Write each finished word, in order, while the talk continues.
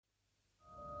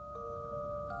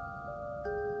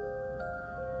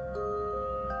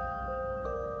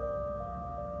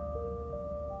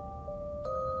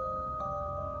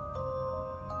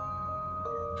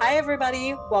Hi,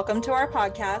 everybody. Welcome to our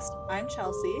podcast. I'm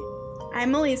Chelsea.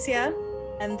 I'm Alicia.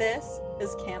 And this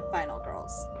is Camp Final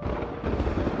Girls.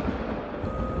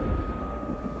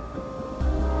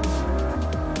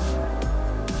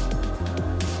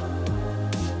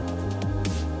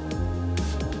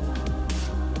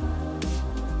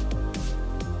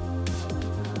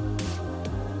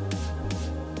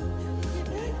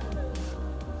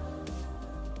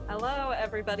 Hello,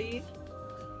 everybody.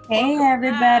 Hey,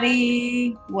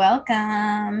 everybody.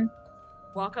 Welcome.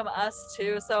 Welcome us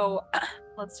too. So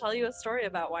let's tell you a story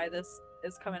about why this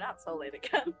is coming out so late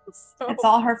again. It's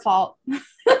all her fault.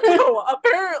 So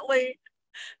apparently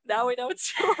now we know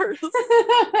it's yours.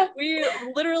 We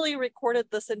literally recorded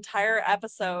this entire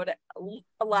episode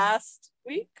last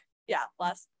week. Yeah,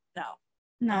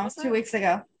 No, it's 2 weeks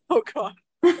ago. Oh God.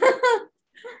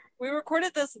 We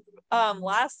recorded this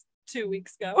last 2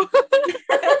 weeks ago.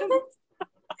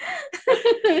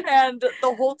 And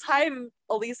the whole time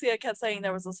Alicia kept saying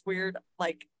there was this weird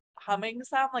like humming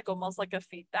sound, like almost like a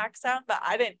feedback sound, but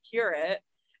I didn't hear it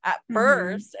at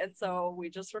first. And so we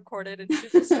just recorded and she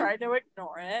just tried to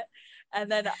ignore it.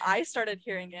 And then I started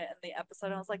hearing it in the episode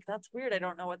and I was like, that's weird. I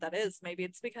don't know what that is. Maybe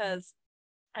it's because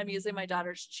I'm using my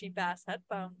daughter's cheap ass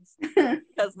headphones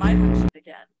because mine went shit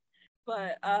again.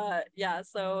 But yeah,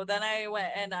 so then I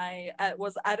went and I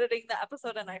was editing the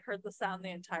episode and I heard the sound the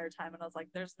entire time and I was like,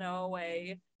 there's no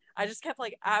way. I just kept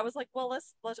like, I was like, well,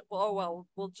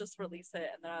 we'll just release it.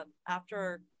 And then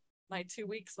after my 2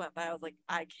 weeks went by, I was like,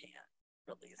 I can't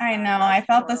release I that. know. That's I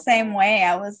felt horrible. the same way.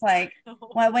 I was like,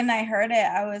 well, when I heard it,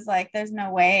 I was like, there's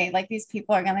no way. Like, these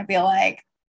people are going to be like,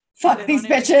 fuck these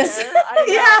bitches.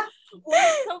 Yeah.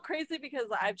 Well, it's so crazy because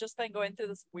I've just been going through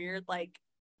this weird, like,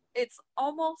 it's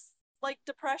almost like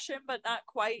depression, but not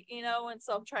quite, you know, and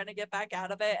so I'm trying to get back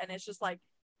out of it. And it's just like,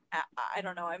 I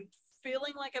don't know. I'm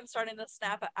feeling like I'm starting to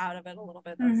snap out of it a little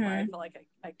bit. That's why I feel like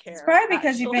I care. It's probably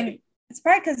because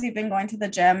you've been going to the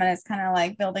gym and it's kind of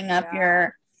like building up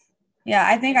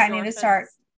I think I need to start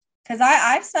because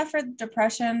I've suffered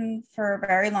depression for a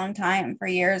very long time, for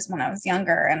years when I was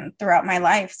younger and throughout my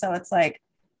life. So it's like,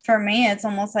 for me, it's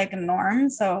almost like a norm.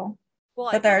 So,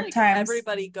 but there are times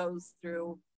everybody goes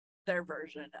through their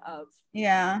version of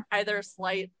either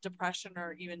slight depression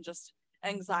or even just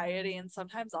anxiety. And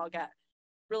sometimes I'll get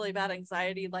really bad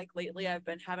anxiety. Like lately, I've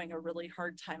been having a really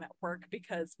hard time at work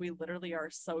because we literally are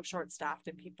so short-staffed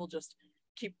and people just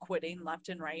keep quitting left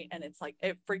and right. And it's like,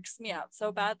 it freaks me out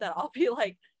so bad that I'll be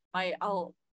like,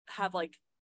 I'll have like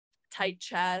tight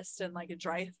chest and like a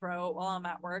dry throat while I'm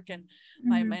at work, and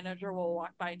my manager will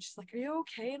walk by and she's like, are you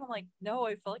okay? And I'm like, no,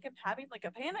 I feel like I'm having like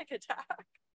a panic attack.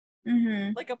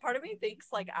 Like a part of me thinks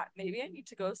like maybe I need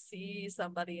to go see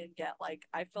somebody and get like,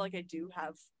 I feel like I do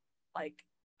have like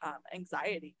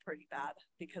anxiety pretty bad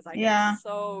because I get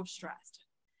so stressed.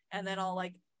 And then I'll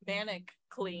like manic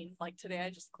clean. Like today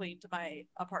I just cleaned my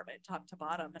apartment top to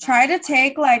bottom. And try to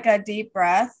take like a deep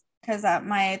breath, because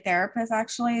my therapist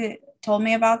actually told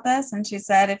me about this, and she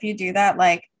said if you do that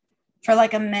like for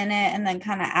like a minute and then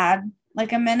kind of add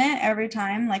like a minute every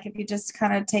time, like if you just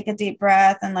kind of take a deep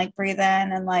breath and like breathe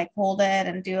in and like hold it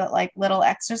and do it like little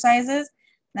exercises,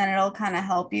 then it'll kind of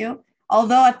help you.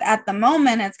 Although at the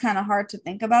moment it's kind of hard to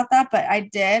think about that, but I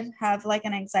did have like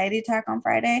an anxiety attack on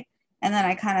Friday, and then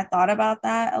I kind of thought about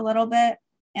that a little bit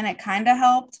and it kind of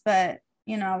helped, but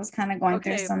you know, I was kind of going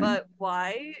through some. But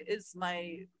why is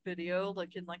my video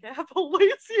looking like I have a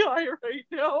lazy eye right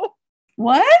now?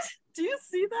 What? Do you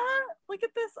see that? Look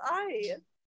at this eye.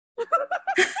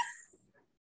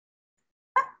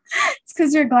 It's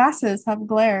because your glasses have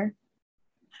glare.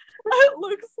 It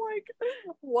looks like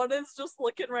one is just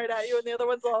looking right at you and the other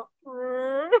one's all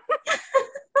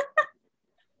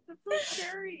That's so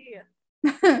scary.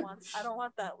 I don't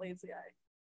want that lazy eye.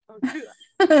 Don't do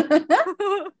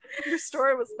that. Your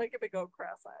story was making me go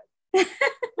cross-eyed.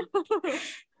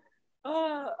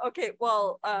 Okay,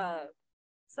 well,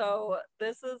 so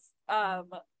this is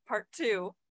part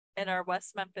 2 in our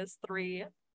West Memphis 3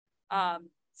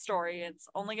 story. It's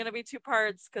only going to be 2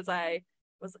 parts because I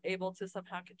was able to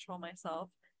somehow control myself.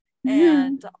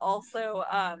 And also,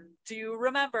 do you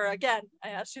remember, again, I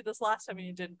asked you this last time and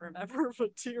you didn't remember,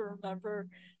 but do you remember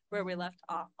where we left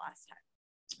off last time?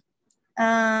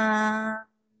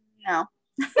 No.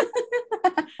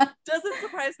 Doesn't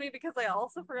surprise me because I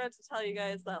also forgot to tell you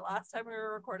guys that last time we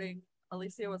were recording,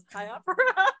 Alicia was high on for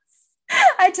us.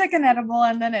 I took an edible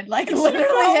and then it like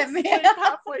literally hit me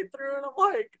halfway through, and I'm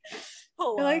like,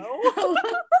 hello. Like,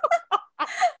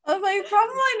 I was like,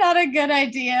 probably not a good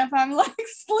idea if I'm like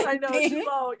sleeping. I know, she's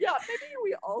all, yeah, maybe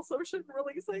we also shouldn't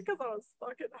release it because I was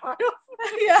fucking high.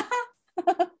 Yeah.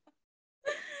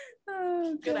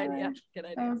 Oh, good idea. Good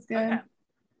idea. That was good. Okay.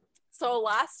 So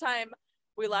last time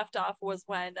we left off was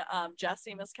when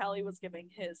Jesse Miskelly was giving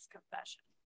his confession.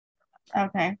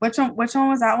 Okay. Which one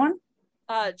was that one?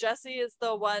 Jesse is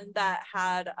the one that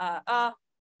had I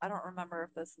don't remember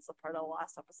if this is a part of the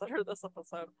last episode or this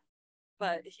episode,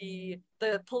 but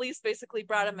the police basically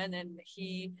brought him in and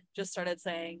he just started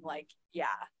saying like, yeah,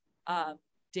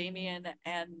 Damien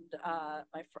and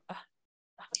my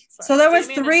so there was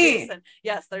Damien 3.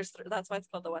 Yes, there's that's why it's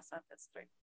called the West Memphis 3.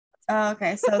 Oh,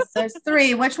 okay, so there's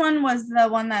 3. Which one was the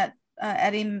one that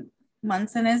Eddie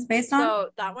Munson is based on? So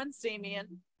that one's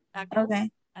Damien Echols,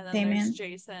 okay, and then there's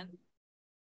Jason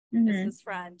is his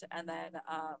friend, and then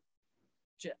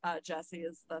Jesse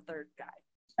is the third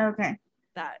guy. Okay.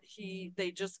 That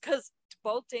they just because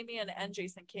both Damien and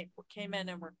Jason came in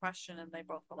and were questioned, and they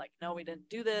both were like, no, we didn't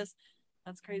do this,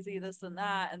 that's crazy, this and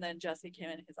that. And then Jesse came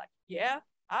in and he's like, yeah,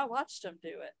 I watched him do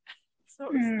it. So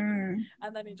and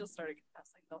then he just started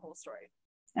confessing the whole story.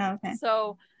 Okay.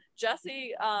 So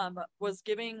Jesse was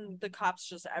giving the cops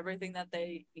just everything that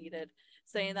they needed,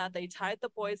 saying that they tied the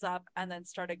boys up and then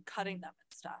started cutting them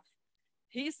and stuff.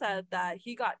 He said that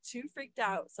he got too freaked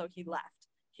out, so he left.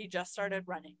 He just started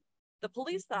running. The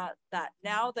police thought that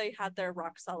now they had their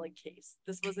rock solid case.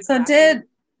 This was exactly... So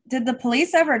did the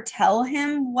police ever tell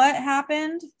him what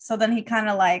happened? So then he kind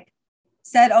of like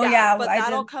said, "Oh yeah, but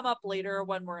that'll come up later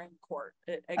when we're in court."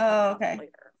 It comes up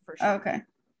later for sure. Okay.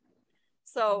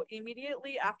 So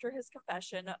immediately after his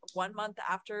confession, 1 month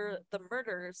after the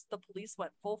murders, the police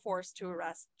went full force to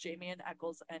arrest Damien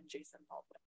Echols and Jason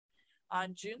Baldwin.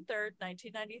 On June 3rd,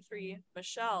 1993,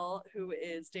 Michelle, who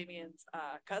is Damien's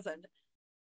cousin,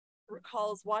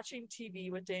 recalls watching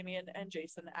TV with Damien and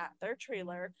Jason at their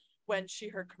trailer when she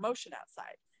heard commotion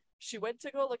outside. She went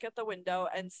to go look at the window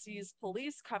and sees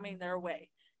police coming their way.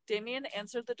 Damien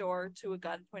answered the door to a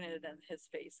gun pointed in his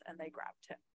face, and they grabbed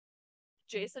him.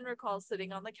 Jason recalls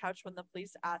sitting on the couch when the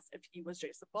police asked if he was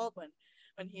Jason Baldwin.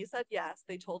 When he said yes,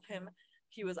 they told him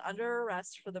he was under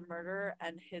arrest for the murder,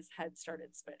 and his head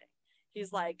started spinning.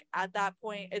 He's like, at that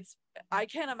point, I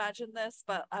can't imagine this,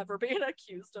 but ever being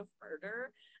accused of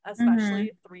murder,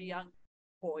 especially 3 young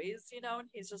boys, and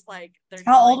he's just like,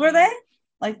 how old were they?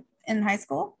 Like in high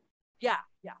school? Yeah.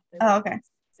 Oh, okay.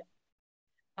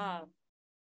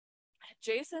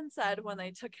 Jason said when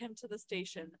they took him to the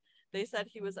station, they said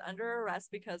he was under arrest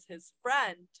because his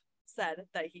friend said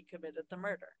that he committed the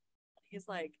murder. He's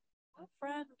like, what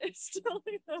friend is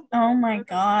telling them? Oh my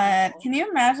God. People? Can you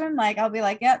imagine? Like, I'll be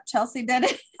like, yep, Chelsea did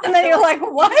it. And then you're like,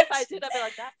 what? If I did, I'd be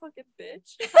like, that fucking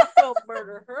bitch. I'll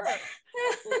murder her.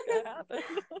 That's what's gonna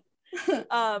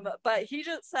happen. But he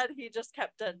just said he just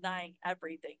kept denying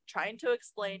everything, trying to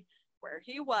explain where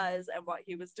he was and what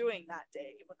he was doing that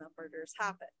day when the murders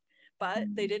happened.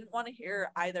 But they didn't want to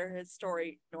hear either his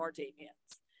story nor Damien's.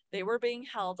 They were being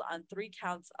held on 3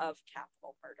 counts of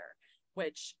capital murder,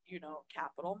 which,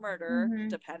 capital murder,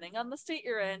 depending on the state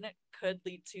you're in, could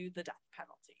lead to the death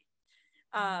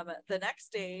penalty. The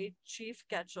next day, Chief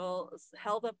Getchell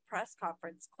held a press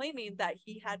conference claiming that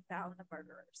he had found the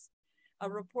murderers.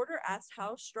 A reporter asked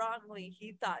how strongly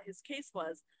he thought his case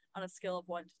was on a scale of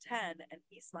 1 to 10, and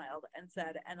he smiled and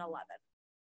said an 11.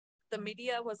 The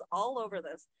media was all over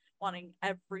this, wanting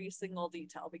every single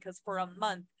detail, because for a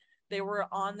month they were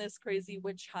on this crazy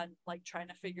witch hunt, like trying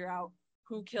to figure out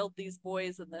who killed these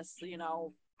boys in this,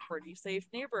 pretty safe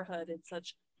neighborhood in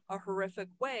such a horrific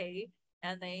way.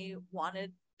 And they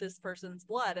wanted this person's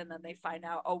blood. And then they find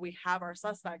out, oh, we have our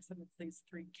suspects, and it's these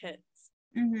 3 kids.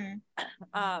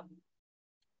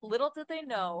 Little did they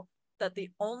know that the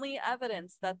only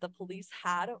evidence that the police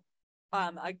had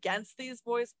against these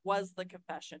boys was the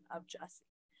confession of Jesse.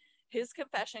 His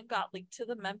confession got leaked to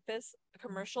the Memphis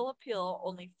Commercial Appeal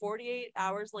only 48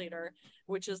 hours later,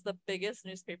 which is the biggest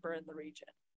newspaper in the region.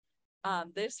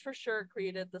 This for sure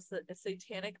created the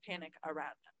satanic panic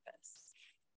around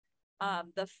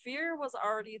Memphis. The fear was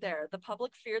already there. The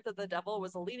public feared that the devil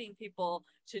was leading people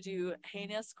to do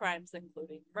heinous crimes,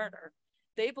 including murder.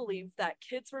 They believed that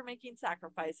kids were making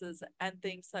sacrifices, and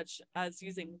things such as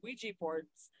using Ouija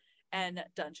boards and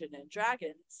Dungeons and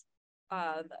Dragons,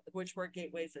 which were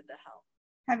gateways into hell.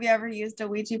 Have you ever used a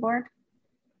Ouija board?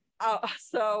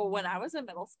 So when I was in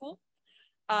middle school,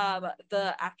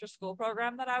 the after school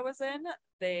program that I was in,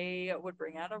 they would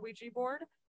bring out a Ouija board.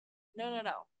 No.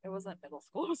 It wasn't middle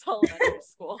school. It was elementary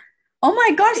school. Oh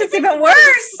my gosh, it's even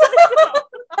worse.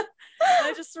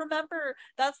 I just remember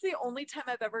that's the only time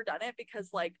I've ever done it, because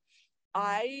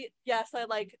I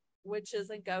like witches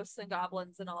and ghosts and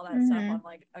goblins and all that stuff. I'm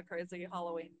like a crazy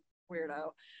Halloween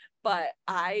weirdo, but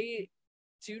I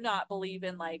do not believe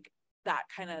in that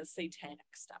kind of satanic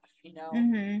stuff, you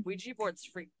know. Ouija boards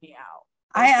freak me out.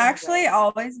 I actually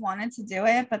always wanted to do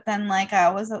it, but then like I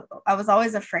was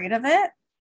always afraid of it.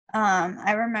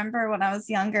 I remember when I was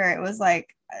younger, it was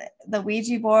like the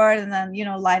Ouija board, and then, you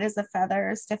know, light as a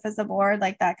feather, stiff as a board,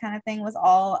 like that kind of thing was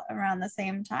all around the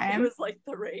same time. It was like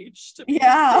the rage to be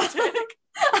yeah.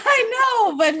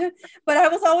 I know, but I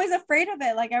was always afraid of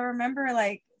it. Like I remember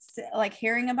like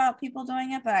hearing about people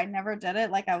doing it, but I never did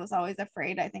it. Like I was always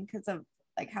afraid, I think because of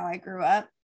like how I grew up,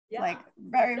 like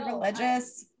very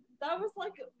religious. That was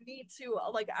like me too.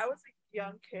 Like I was a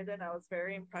young kid and I was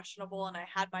very impressionable, and I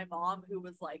had my mom who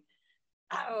was like,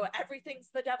 oh, everything's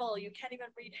the devil, you can't even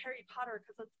read Harry Potter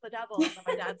because it's the devil. And then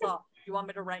my dad's all, you want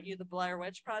me to rent you the Blair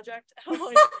Witch Project? And I'm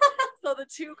like, so the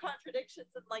two contradictions,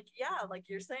 and like, yeah, like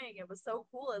you're saying, it was so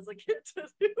cool as a kid to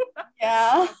do.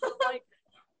 Yeah. Like,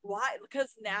 why?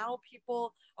 Because now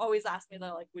people always ask me,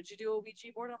 they're like, would you do a Ouija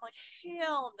board? I'm like,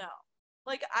 hell no.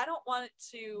 Like I don't want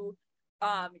to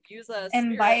use a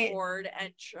spirit board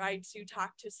and try to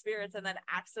talk to spirits and then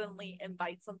accidentally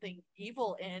invite something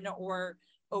evil in or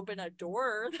open a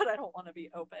door that I don't want to be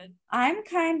open. I'm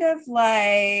kind of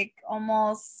like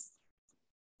almost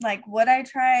like, would I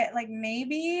try it? Like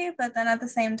maybe, but then at the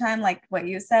same time, like what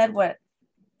you said,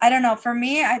 I don't know. For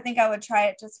me, I think I would try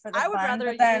it just for the fun. I would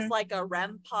rather use like a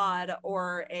REM pod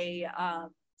or a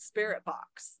spirit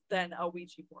box than a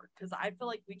Ouija board, because I feel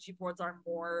like Ouija boards are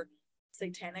more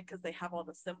satanic because they have all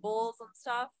the symbols and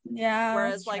stuff. Yeah.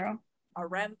 Whereas like a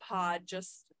REM pod,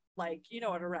 just like, you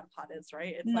know what a REM pod is,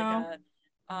 right? It's like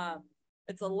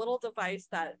it's a little device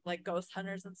that like ghost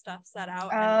hunters and stuff set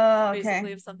out. And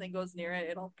basically if something goes near it,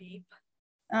 it'll beep.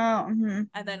 And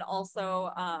then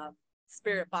also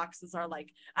spirit boxes are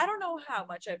like, I don't know how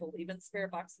much I believe in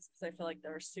spirit boxes because I feel like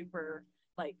they're super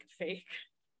like fake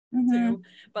too,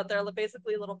 but they're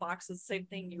basically little boxes, same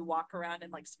thing, you walk around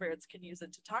and like spirits can use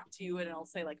it to talk to you and it'll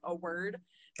say like a word.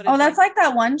 But that's like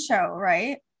that one show,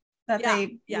 right? That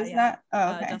they use that.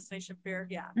 Oh, okay. Destination Fear.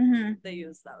 They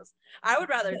use those. I would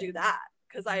rather do that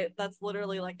because that's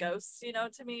literally like ghosts, you know,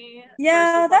 to me.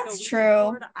 Yeah, that's like true.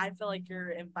 Board. I feel like you're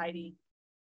inviting,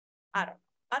 I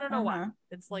don't know why.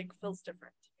 It's like feels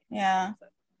different to me. Yeah.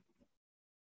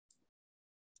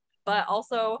 But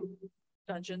also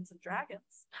Dungeons and Dragons.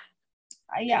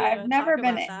 I've never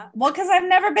been because I've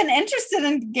never been interested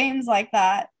in games like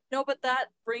that. No, but that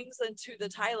brings into the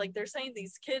tie, like they're saying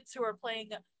these kids who are playing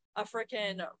a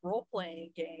freaking role-playing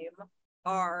game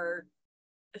are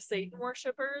Satan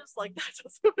worshippers. Like that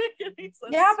doesn't make any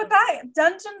sense. Yeah, but that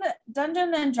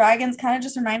Dungeon and Dragons kind of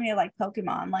just remind me of like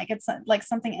Pokemon. Like it's like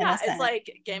something innocent. It's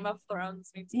like Game of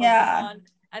Thrones meets Pokemon.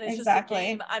 And it's exactly. Just a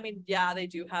game. I mean, yeah, they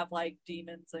do have like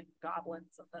demons and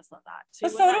goblins and this and that too.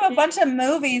 But so do a bunch of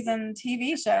movies and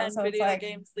TV shows. And so video it's like,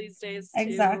 games these days too.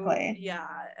 Exactly. Yeah.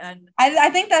 And I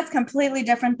think that's completely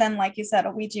different than, like you said,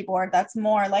 a Ouija board. That's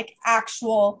more like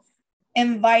actual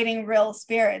inviting real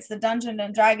spirits. The Dungeon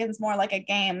and Dragons more like a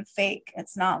game, fake.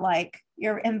 It's not like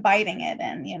you're inviting it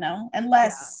in, you know,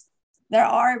 unless there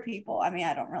are people. I mean,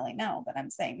 I don't really know, but I'm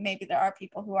saying maybe there are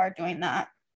people who are doing that,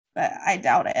 but I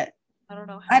doubt it. I don't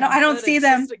know. I don't see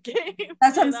them.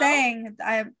 That's what I'm saying.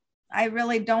 I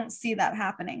really don't see that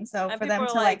happening. So and for them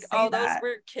to like say those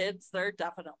weird kids, they're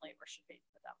definitely worshiping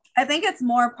the devil. I think it's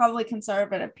more probably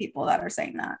conservative people that are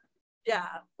saying that. Yeah,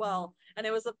 well, and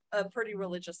it was a pretty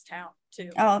religious town too.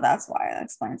 Oh, that's why that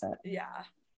explains it. Yeah.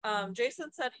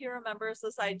 Jason said he remembers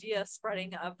this idea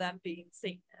spreading of them being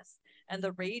Satanists, and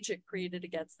the rage it created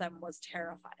against them was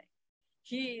terrifying.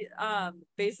 He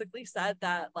basically said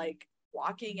that like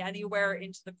walking anywhere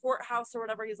into the courthouse or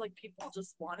whatever, he's like, people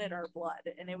just wanted our blood,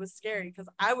 and it was scary because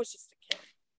I was just a kid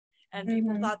and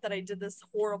people thought that I did this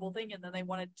horrible thing and then they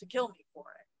wanted to kill me for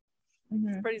it.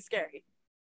 It's pretty scary.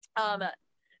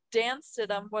 Dan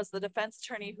Stidham was the defense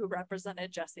attorney who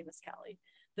represented Jesse Miscali.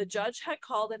 The judge had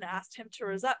called and asked him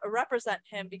to represent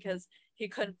him because he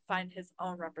couldn't find his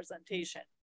own representation.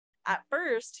 At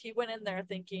first, he went in there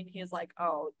thinking, he's like,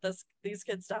 oh, these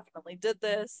kids definitely did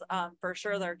this. For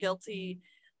sure, they're guilty.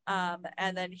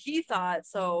 And then he thought,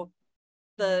 so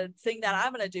the thing that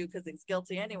I'm going to do, because he's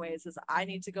guilty anyways, is I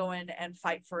need to go in and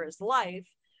fight for his life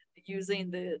using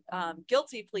the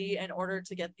guilty plea in order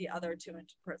to get the other two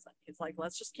into prison. He's like,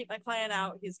 let's just keep my client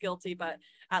out. He's guilty, but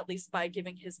at least by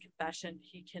giving his confession,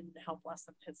 he can help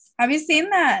lessen his. Have you seen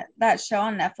that show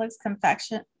on Netflix,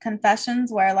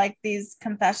 Confessions, where like these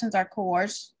confessions are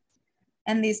coerced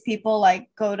and these people like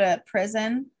go to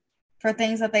prison for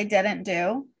things that they didn't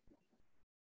do?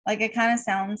 Like it kind of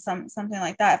sounds something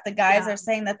like that. If the guys are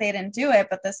saying that they didn't do it,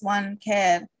 but this one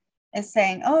kid is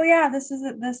saying, oh yeah,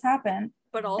 this happened.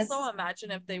 But also imagine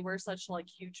if they were such like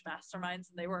huge masterminds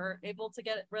and they were able to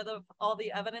get rid of all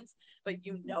the evidence, but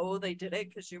you know they did it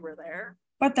because you were there.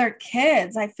 But they're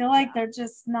kids. I feel like they're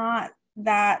just not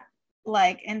that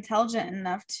like intelligent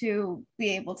enough to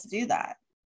be able to do that.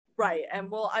 Right.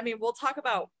 And we'll talk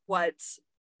about what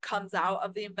comes out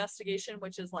of the investigation,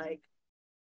 which is like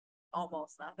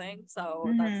almost nothing. So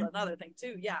that's another thing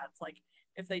too. Yeah, it's like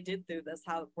if they did do this,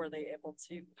 how were they able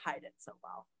to hide it so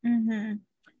well?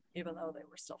 Even though they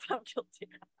were still found guilty.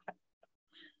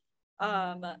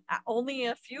 Only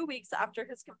a few weeks after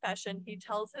his confession, he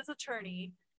tells his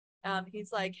attorney,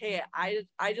 he's like, hey, I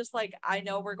just like, I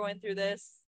know we're going through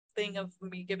this thing of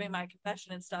me giving my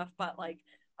confession and stuff, but like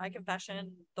my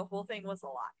confession, the whole thing was a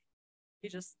lie. He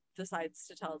just decides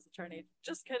to tell his attorney,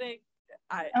 just kidding.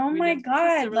 Oh my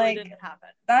God, really like didn't happen.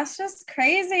 That's just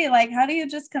crazy. Like, how do you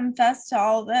just confess to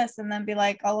all this and then be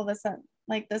like, all of a sudden,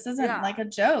 like this isn't like a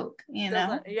joke, you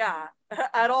know?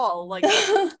 At all. Like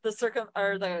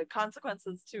the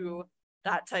consequences to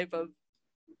that type of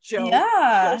joke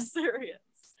are serious.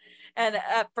 And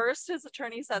at first his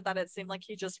attorney said that it seemed like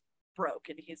he just broke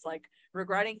and he's like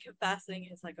regretting confessing.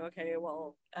 He's like, okay,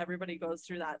 well, everybody goes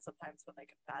through that sometimes when they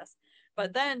confess.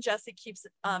 But then Jesse keeps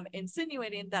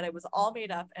insinuating that it was all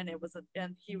made up and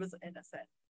he was innocent.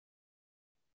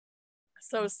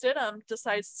 So Stidham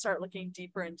decides to start looking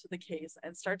deeper into the case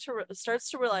and starts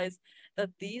to realize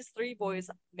that these three boys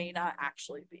may not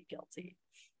actually be guilty.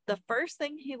 The first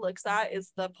thing he looks at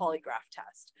is the polygraph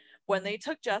test. When they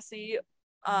took Jesse,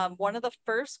 one of the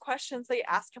first questions they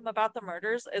ask him about the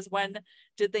murders is when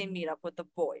did they meet up with the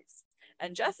boys?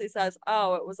 And Jesse says,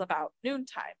 oh, it was about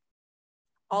noontime.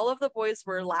 All of the boys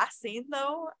were last seen,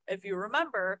 though, if you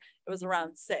remember, it was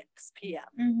around 6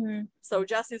 p.m. So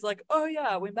Jesse's like, oh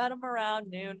yeah, we met him around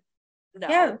noon. No,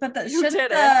 yeah, but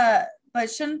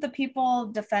shouldn't the people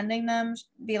defending them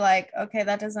be like, okay,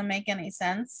 that doesn't make any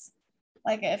sense?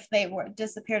 Like if they were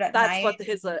disappeared at night. That's what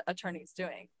his attorney's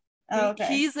doing.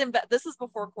 He's this is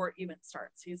before court even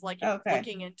starts. He's like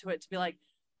looking into it to be like,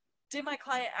 did my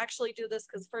client actually do this?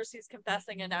 Because first he's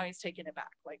confessing and now he's taking it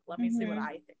back. Like, let me see what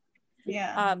I think.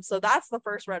 Yeah. So that's the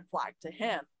first red flag to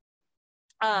him.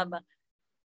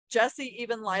 Jesse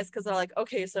even lies because they're like,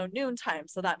 okay, so noontime,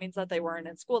 so that means that they weren't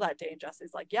in school that day. And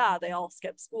Jesse's like, yeah, they all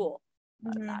skipped school.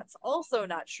 That's also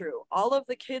not true. All of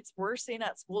the kids were seen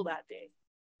at school that day.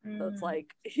 So it's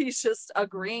like he's just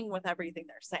agreeing with everything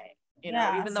they're saying, you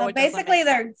know, even though basically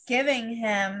they're giving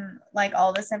him like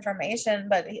all this information,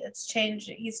 but he's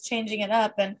changing it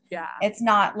up and it's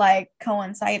not like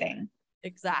coinciding.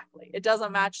 Exactly. It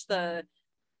doesn't match the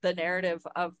narrative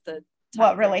of the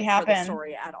what really happened the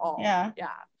story at all. Yeah.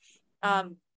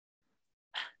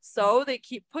 So they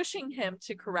keep pushing him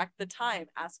to correct the time,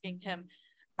 asking him,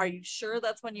 are you sure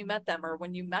that's when you met them? Or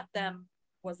when you met them,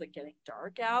 was it getting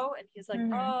dark out? And he's like,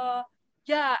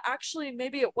 yeah, actually,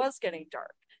 maybe it was getting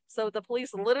dark. So the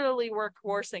police literally were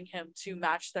coercing him to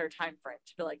match their time frame,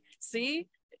 to be like, see,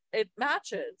 it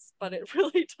matches, but it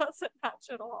really doesn't match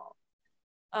at all.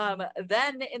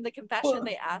 Then in the confession,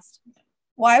 they asked,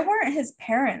 why weren't his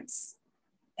parents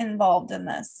involved in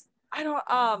this?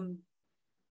 I'm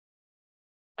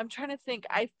trying to think.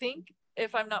 I think,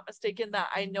 if I'm not mistaken, that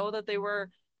I know that they were,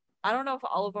 I don't know if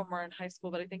all of them were in high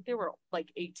school, but I think they were like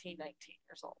 18, 19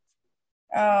 years old.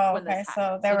 Oh, okay.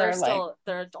 So they're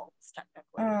adults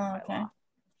technically by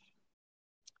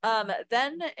law.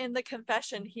 Then in the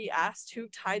confession, he asked who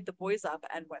tied the boys up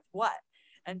and with what.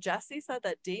 And Jesse said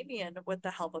that Damien, with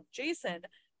the help of Jason,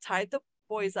 tied the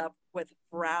boys up with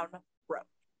brown rope.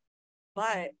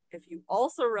 But if you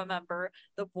also remember,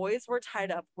 the boys were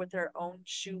tied up with their own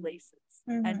shoelaces,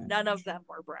 and none of them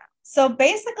were brown. So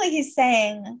basically he's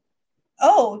saying,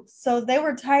 oh, so they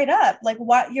were tied up. Like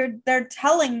they're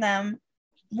telling them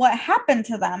what happened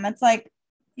to them. It's like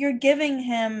you're giving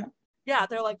him. Yeah,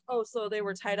 they're like, oh, so they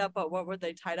were tied up, but what were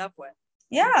they tied up with?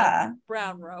 Yeah. Like,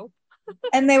 brown rope.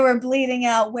 And they were bleeding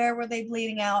out. Where were they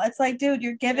bleeding out? It's like, dude,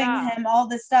 you're giving him all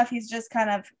this stuff. He's just kind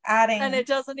of adding, and it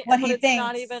doesn't. What but he it's thinks.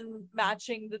 Not even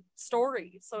matching the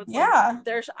story. So it's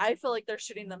like I feel like they're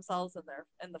shooting themselves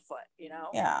in the foot. You know.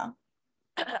 Yeah.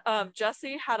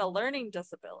 Jesse had a learning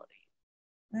disability,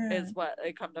 is what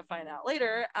I come to find out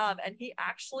later. And he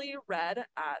actually read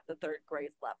at the 3rd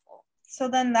grade level. So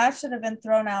then that should have been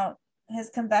thrown out. His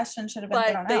confession should have been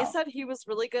thrown out. But they said he was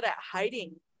really good at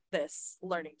hiding this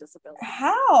learning disability.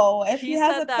 How? If he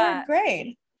has a 3rd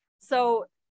grade. So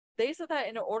they said that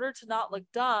in order to not look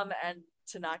dumb and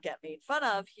to not get made fun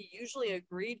of, he usually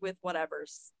agreed with whatever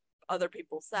other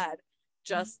people said,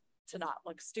 just to not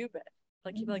look stupid.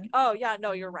 Like he'd be like, oh yeah,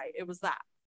 no, you're right, it was that.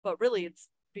 But really it's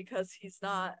because he's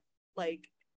not like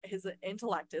his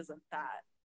intellect isn't that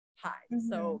high.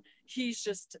 So he's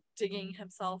just digging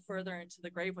himself further into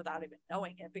the grave without even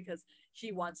knowing it, because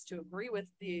he wants to agree with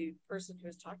the person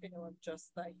who's talking to him,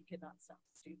 just that he cannot sound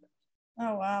stupid.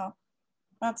 Oh, wow.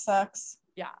 That sucks.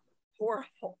 Yeah,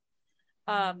 horrible.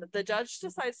 The judge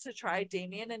decides to try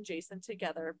Damien and Jason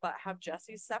together, but have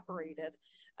Jesse separated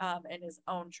in his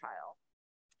own trial.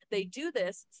 They do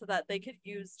this so that they could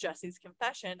use Jesse's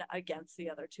confession against the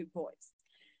other two boys.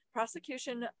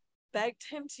 Prosecution begged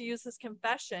him to use his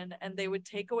confession and they would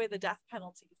take away the death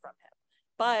penalty from him.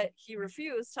 But he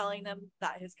refused, telling them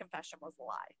that his confession was a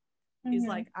lie. He's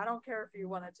like, I don't care if you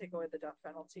want to take away the death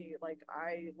penalty. Like,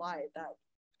 I lied. That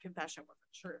confession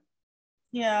wasn't true.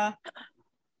 Yeah.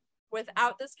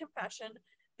 Without this confession,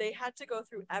 they had to go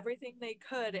through everything they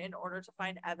could in order to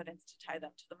find evidence to tie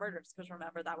them to the murders. Because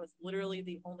remember, that was literally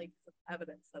the only piece of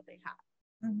evidence that they had.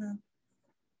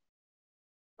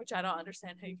 Which I don't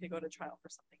understand how you could go to trial for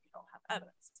something you don't have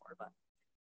evidence for, but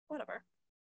whatever.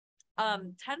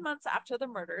 10 months after the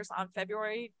murders, on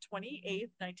February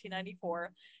 28th,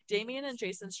 1994, Damien and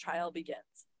Jason's trial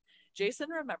begins. Jason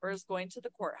remembers going to the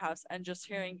courthouse and just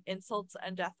hearing insults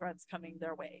and death threats coming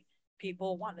their way.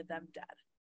 People wanted them dead.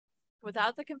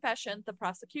 Without the confession, the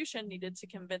prosecution needed to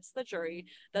convince the jury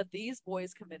that these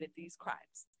boys committed these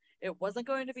crimes. It wasn't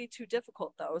going to be too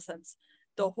difficult, though, since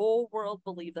the whole world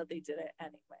believed that they did it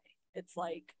anyway. It's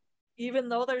like, even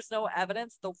though there's no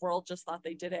evidence, the world just thought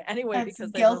they did it anyway. That's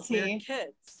because guilty. They were weird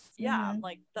kids. Yeah,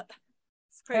 like that.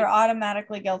 It's crazy. They're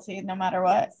automatically guilty no matter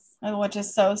what, yes. Which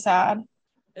is so sad.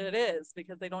 It is,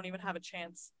 because they don't even have a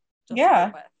chance to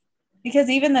start with. Because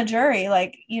even the jury,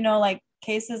 like, you know, like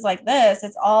cases like this,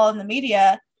 it's all in the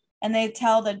media, and they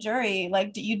tell the jury,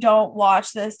 like, you don't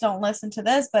watch this, don't listen to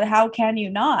this, but how can you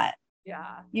not?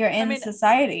 Yeah, you're in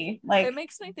society. Like, it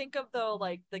makes me think of, though,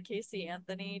 like the Casey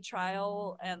Anthony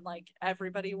trial, and like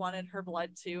everybody wanted her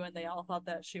blood too, and they all thought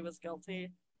that she was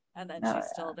guilty, and then she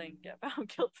still didn't get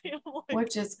found guilty. Like,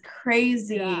 which is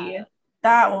crazy. Yeah,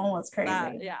 that one was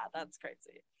crazy. That's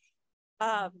crazy.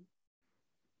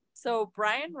 So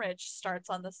Brian Rich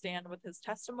starts on the stand with his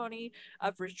testimony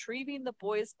of retrieving the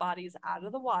boys' bodies out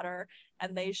of the water,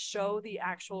 and they show the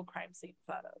actual crime scene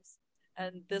photos.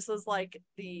 And this is like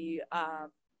the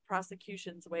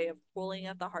prosecution's way of pulling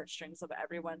at the heartstrings of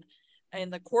everyone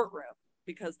in the courtroom,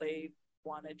 because they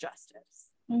wanted justice.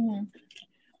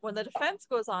 When the defense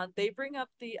goes on, they bring up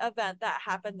the event that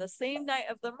happened the same night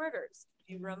of the murders.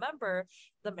 You remember,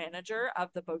 the manager of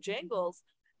the Bojangles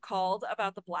called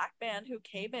about the black man who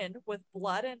came in with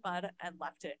blood and mud and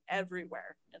left it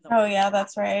everywhere in the Oh yeah,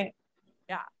 that's right.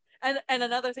 Yeah. And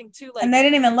another thing too, like, and they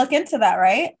didn't even look into that,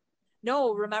 right?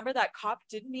 No, remember that cop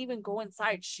didn't even go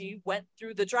inside. She went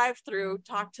through the drive-through,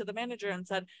 talked to the manager, and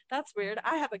said, "That's weird.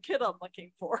 I have a kid I'm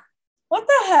looking for." What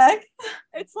the heck?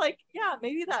 It's like, yeah,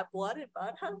 maybe that blood and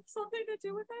mud has something to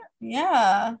do with it.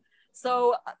 Yeah.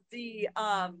 So the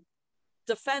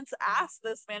defense asked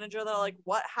this manager, they're like,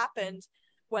 what happened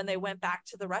when they went back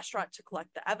to the restaurant to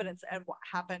collect the evidence, and what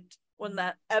happened when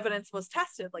that evidence was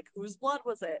tested? Like, whose blood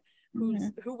was it?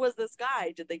 Who was this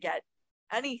guy? Did they get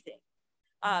anything?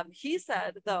 He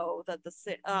said, though, that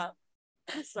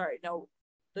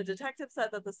the detective said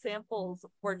that the samples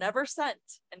were never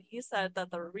sent. And he said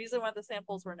that the reason why the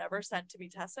samples were never sent to be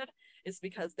tested is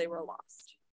because they were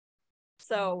lost.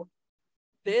 So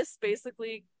this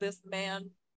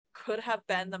man could have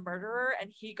been the murderer, and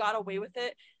he got away with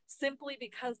it simply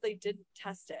because they didn't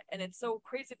test it. And it's so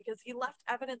crazy because he left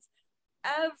evidence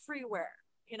everywhere,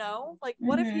 you know? Like,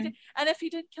 what if he did? And if he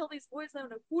didn't kill these boys, then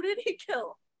who did he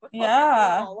kill?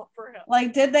 Yeah.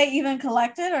 Like, did they even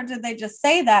collect it, or did they just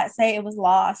say it was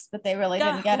lost, but they really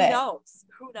didn't get it?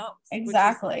 Who knows?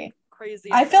 Exactly. Like crazy.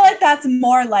 I feel like that's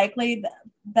more likely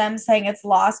them saying it's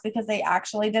lost because they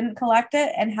actually didn't collect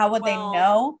it. And how would they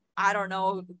know? I don't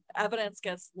know. Evidence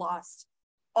gets lost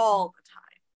all the time.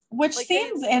 Which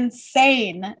seems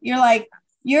insane. You're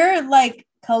like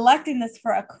collecting this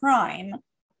for a crime,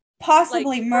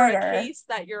 possibly murder. For a case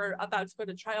that you're about to go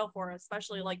to trial for,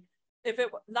 especially like if it,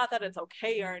 not that it's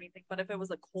okay or anything, but if it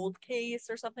was a cold case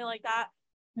or something like that,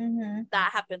 that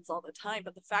happens all the time.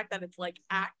 But the fact that it's like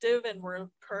active and we're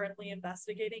currently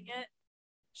investigating it,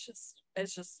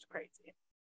 it's just crazy.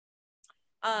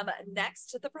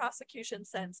 Next, the prosecution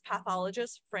sends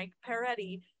pathologist Frank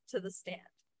Peretti to the stand.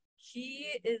 He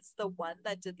is the one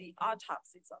that did the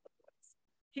autopsies on the boys.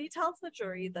 He tells the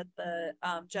jury that the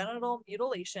genital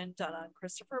mutilation done on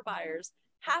Christopher Byers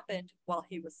happened while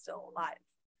he was still alive.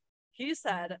 He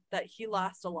said that he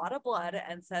lost a lot of blood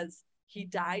and says he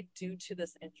died due to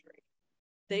this injury.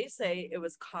 They say it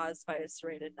was caused by a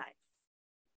serrated knife.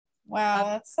 Wow,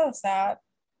 that's so sad.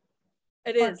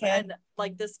 It is. And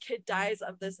like this kid dies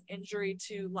of this injury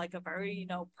to like a very, you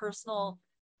know, personal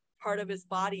part of his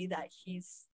body that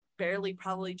he's barely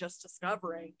probably just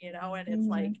discovering, you know, and it's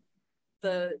like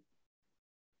the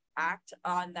act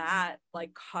on that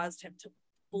like caused him to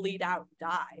bleed out and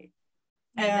die.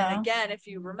 And then again, if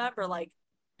you remember, like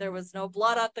there was no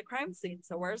blood at the crime scene.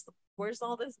 So where's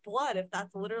all this blood if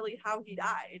that's literally how he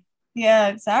died? Yeah,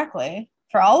 exactly.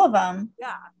 For all of them.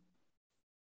 Yeah.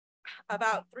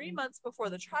 About 3 months before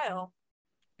the trial,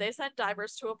 they sent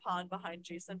divers to a pond behind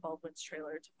Jason Baldwin's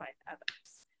trailer to find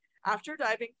evidence. After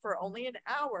diving for only an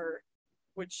hour,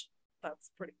 which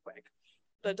that's pretty quick,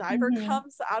 the diver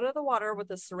comes out of the water with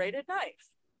a serrated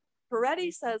knife.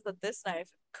 Peretti says that this knife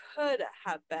could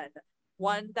have been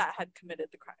one that had committed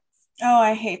the crimes. Oh,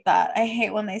 I hate that. I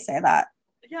hate when they say that.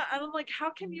 Yeah, and I'm like,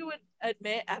 how can you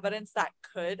admit evidence that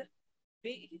could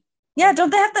be? Yeah, don't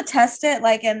they have to test it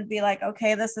like and be like,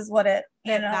 okay, this is what it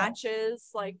matches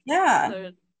like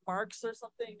the marks or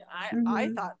something? I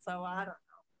thought so. I don't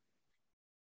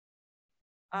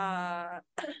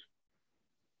know.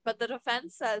 But the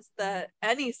defense says that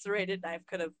any serrated knife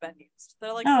could have been used.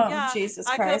 They're like, Jesus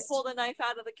I Christ. could have pulled a knife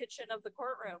out of the kitchen of the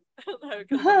courtroom.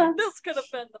 This could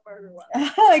have been the murder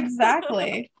weapon.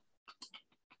 Exactly.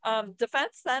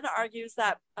 Defense then argues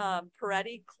that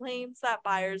Peretti claims that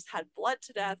Byers had bled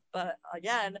to death, but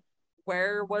again,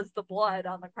 where was the blood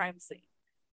on the crime scene?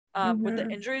 With the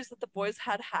injuries that the boys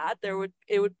had,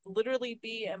 it would literally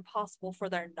be impossible for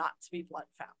there not to be blood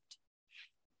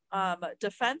found.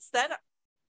 Defense then,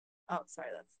 that's the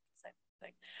same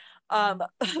thing.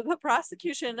 The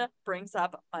prosecution brings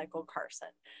up Michael Carson,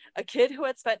 a kid who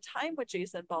had spent time with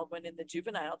Jason Baldwin in the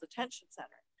juvenile detention center.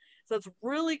 So it's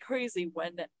really crazy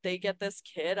when they get this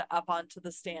kid up onto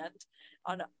the stand.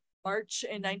 On March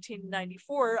in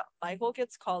 1994, Michael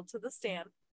gets called to the stand,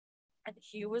 and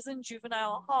he was in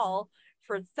juvenile hall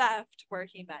for theft where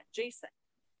he met Jason.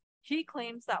 He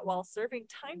claims that while serving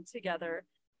time together,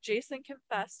 Jason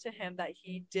confessed to him that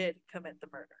he did commit the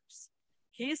murders.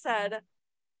 He said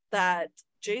that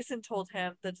Jason told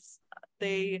him that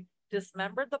they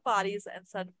dismembered the bodies and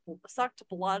sucked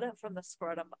blood from the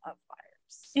scrotum of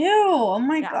Byers. Ew, oh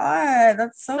my God,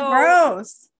 that's so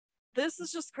gross. This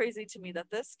is just crazy to me that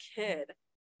this kid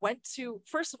went to,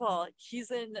 first of all,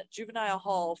 he's in juvenile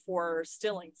hall for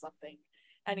stealing something,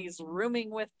 and he's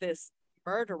rooming with this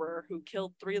murderer who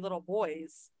killed 3 little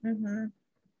boys.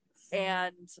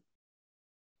 And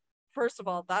first of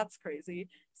all, that's crazy.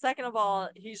 Second of all,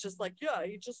 he's just like, yeah,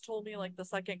 he just told me like the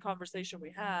second conversation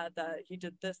we had that he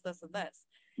did this, this, and this.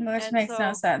 Which makes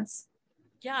no sense.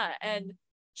 Yeah, and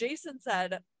Jason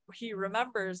said he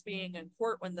remembers being in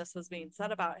court when this was being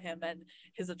said about him, and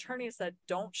his attorney said,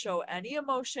 don't show any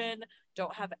emotion,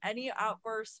 don't have any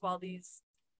outbursts while these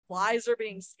lies are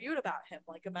being spewed about him.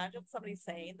 Like, imagine somebody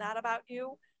saying that about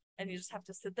you, and you just have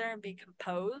to sit there and be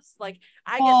composed. Like,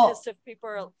 I get pissed if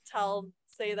people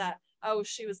say that, oh,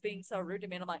 she was being so rude to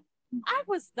me, and I'm like, I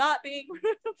was not being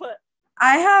rude, but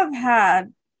I have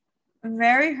had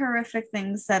very horrific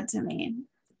things said to me,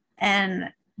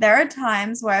 and there are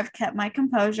times where I've kept my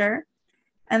composure,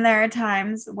 and there are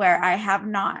times where I have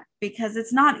not, because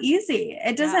it's not easy.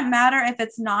 It doesn't matter if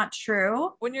it's not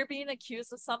true. When you're being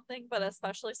accused of something, but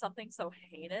especially something so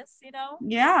heinous, you know?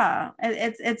 Yeah,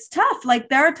 it's tough. Like,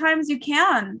 there are times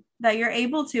that you're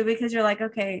able to, because you're like,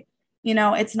 okay, you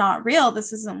know, it's not real.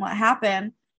 This isn't what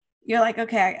happened. You're like,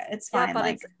 okay, it's fine.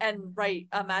 Yeah,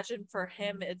 but imagine for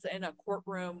him, it's in a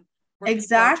courtroom where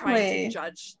exactly people are trying to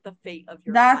judge the fate of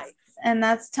your life. And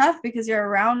that's tough because you're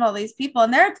around all these people,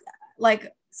 and they're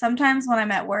like, sometimes when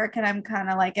I'm at work and I'm kind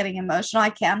of like getting emotional,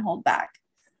 I can't hold back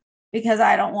because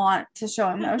I don't want to show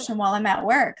emotion while I'm at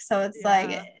work. So it's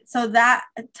like, so that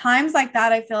times like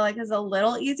that, I feel like is a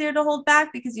little easier to hold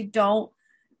back because you don't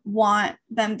want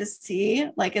them to see,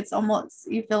 like, it's almost,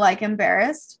 you feel like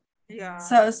embarrassed. Yeah.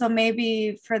 So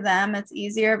maybe for them it's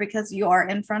easier because you are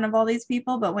in front of all these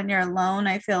people, but when you're alone,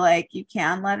 I feel like you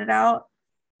can let it out.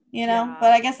 You know,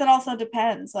 but I guess it also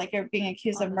depends. Like, you're being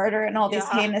accused of murder and all these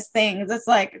heinous things. It's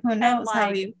like, who knows how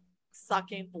you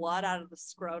sucking blood out of the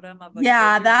scrotum of a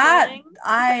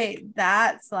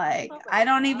that's like, I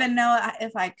don't even know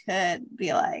if I could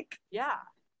be like,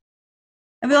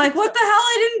 I'd be like, what the hell?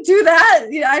 I didn't do that.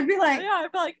 You know, I'd be like,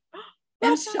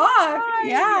 in shock.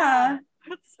 Yeah.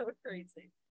 That's so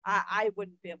crazy. I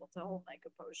wouldn't be able to hold my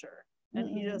composure, and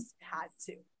he just had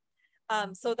to.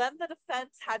 So then the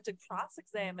defense had to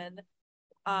cross-examine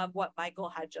what Michael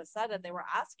had just said, and they were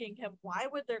asking him, why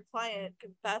would their client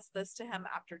confess this to him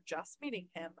after just meeting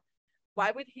him?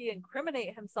 Why would he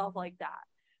incriminate himself like that?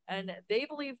 And they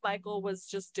believe Michael was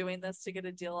just doing this to get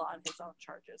a deal on his own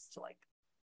charges, to like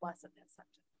lessen his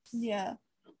sentence. Yeah.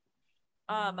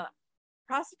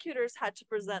 Prosecutors had to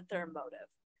present their motive.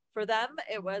 For them,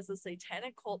 it was the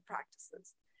satanic cult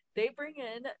practices. They bring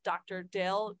in Dr.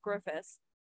 Dale Griffiths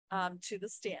to the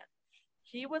stand.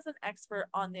 He was an expert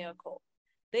on the occult.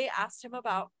 They asked him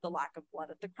about the lack of blood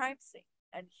at the crime scene,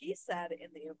 and he said in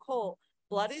the occult,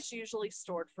 blood is usually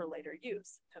stored for later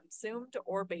use, consumed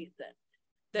or bathed in.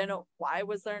 Then why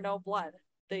was there no blood?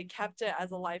 They kept it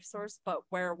as a life source, but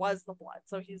where was the blood?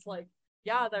 So he's like,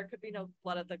 yeah, there could be no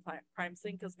blood at the crime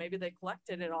scene because maybe they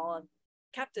collected it all and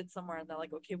kept it somewhere. And they're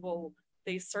like, okay, well,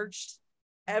 they searched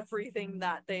everything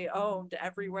that they owned,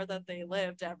 everywhere that they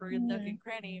lived, every nook and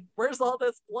cranny. Where's all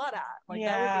this blood at? Like,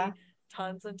 that would be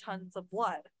tons and tons of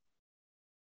blood.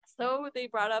 So they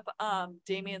brought up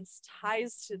Damien's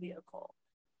ties to the occult.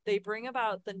 They bring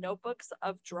about the notebooks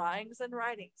of drawings and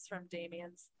writings from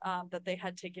Damien's that they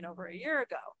had taken over a year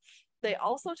ago. They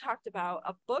also talked about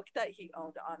a book that he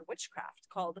owned on witchcraft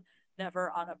called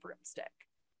Never on a Broomstick.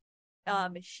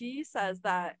 He says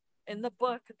that in the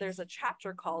book, there's a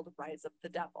chapter called Rise of the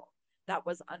Devil that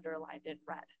was underlined in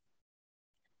red.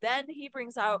 Then he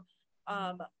brings out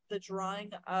the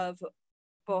drawing of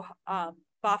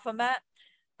Baphomet,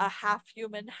 a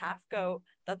half-human, half-goat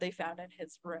that they found in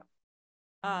his room.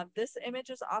 This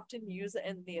image is often used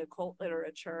in the occult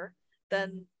literature.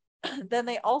 Then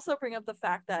they also bring up the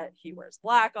fact that he wears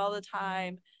black all the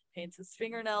time, paints his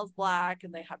fingernails black,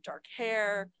 and they have dark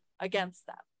hair against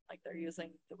them. Like, they're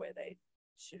using the way they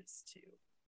choose to,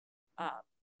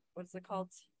 what's it called?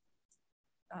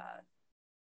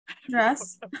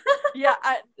 Dress?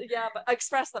 But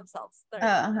express themselves.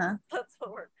 That's the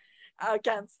word.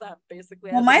 Against them,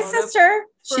 basically. Well, my sister,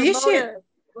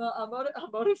 a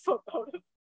motive for motive.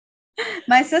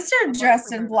 My sister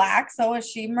dressed in black, so was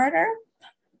she murder?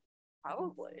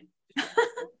 Probably.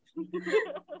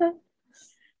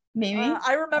 Maybe.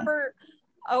 I remember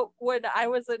when I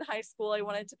was in high school, I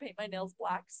wanted to paint my nails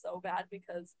black so bad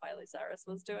because Miley Cyrus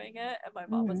was doing it, and my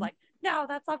mom was like, "No,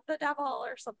 that's of the devil,"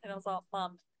 or something. I was all,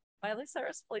 "Mom, Miley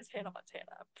Cyrus plays Hannah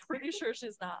Montana. I'm pretty sure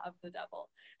she's not of the devil."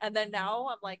 And then now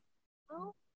I'm like,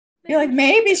 "Oh." You're like,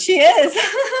 maybe she is.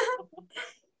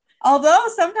 Although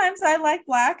sometimes I like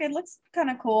black. It looks kind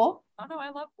of cool. Oh no,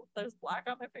 I love there's black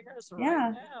on my fingers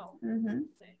right now.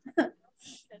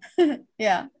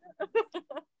 Yeah.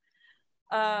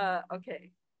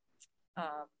 Okay.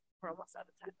 We're almost out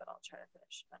of time, but I'll try to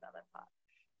finish another thought.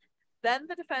 Then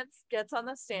the defense gets on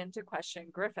the stand to question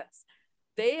Griffiths.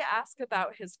 They ask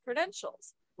about his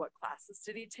credentials. What classes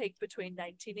did he take between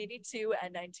 1982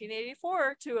 and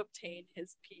 1984 to obtain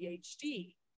his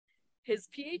PhD? His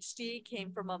PhD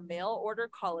came from a mail order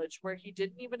college where he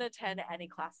didn't even attend any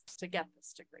classes to get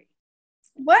this degree.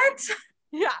 What?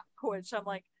 Yeah, which I'm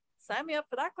like, sign me up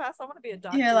for that class. I want to be a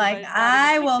doctor. You're like,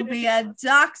 I will be a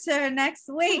doctor next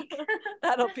week.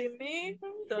 That'll be me.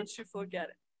 Don't you forget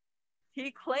it. He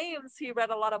claims he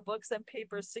read a lot of books and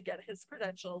papers to get his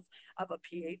credentials of a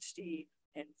PhD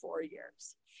in 4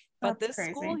 years. But this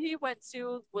school he went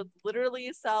to would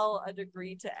literally sell a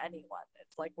degree to anyone.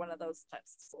 It's like one of those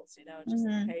types of schools, just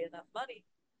pay enough money.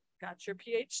 Got your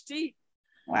PhD.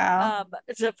 Wow.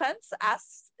 Defense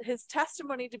asks his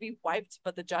testimony to be wiped,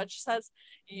 but the judge says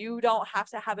you don't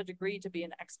have to have a degree to be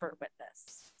an expert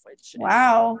witness. Which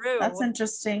wow, is true. That's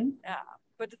interesting. Yeah,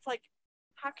 but it's like,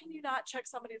 how can you not check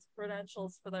somebody's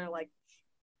credentials for their like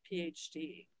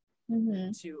PhD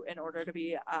in order to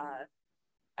be a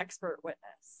expert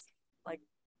witness? Like,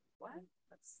 what?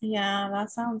 That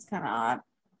sounds kind of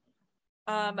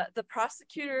odd. The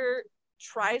prosecutor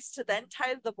tries to then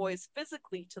tie the boys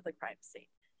physically to the crime scene,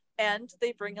 and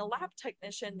they bring a lab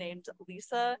technician named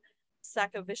Lisa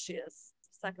Sakavicius.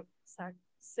 I don't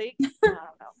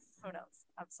know. Who knows?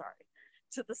 I'm sorry.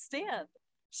 To the stand.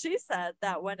 She said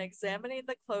that when examining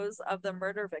the clothes of the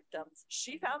murder victims,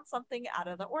 she found something out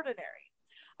of the ordinary.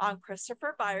 On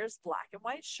Christopher Byers' black and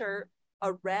white shirt,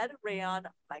 a red rayon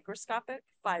microscopic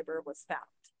fiber was found.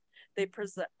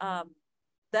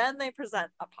 Then they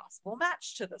present a possible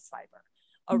match to this fiber,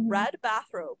 a red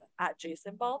bathrobe at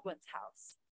Jason Baldwin's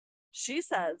house. She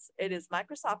says it is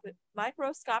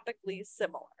microscopically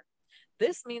similar.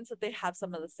 This means that they have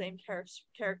some of the same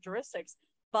characteristics,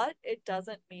 but it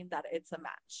doesn't mean that it's a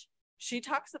match. She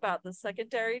talks about the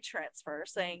secondary transfer,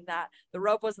 saying that the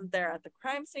rope wasn't there at the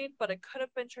crime scene, but it could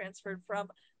have been transferred from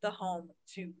the home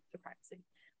to the crime scene,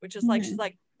 which is like, she's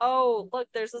like, oh, look,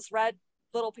 there's this red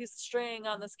little piece of string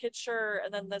on this kid's shirt,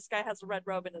 and then this guy has a red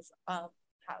robe in his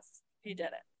house. He did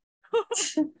it.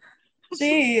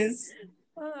 Jeez.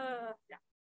 Yeah.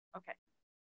 Okay.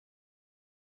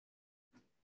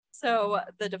 So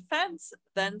the defense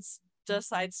then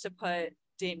decides to put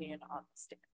Damien on the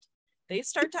stand. They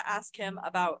start to ask him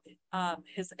about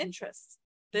his interests.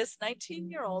 This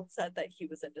 19-year-old said that he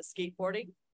was into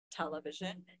skateboarding,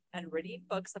 television, and reading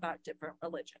books about different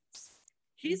religions.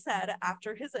 He said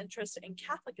after his interest in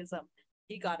Catholicism,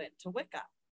 he got into Wicca.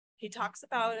 He talks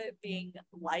about it being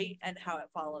light and how it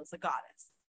follows a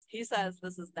goddess. He says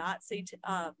this is not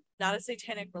a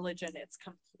satanic religion. It's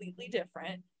completely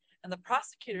different. And the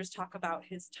prosecutors talk about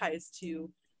his ties to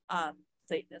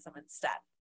Satanism instead.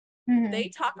 Mm-hmm. They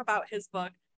talk about his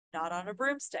book, Not on a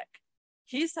Broomstick.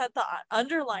 He said the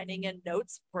underlining and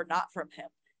notes were not from him.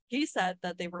 He said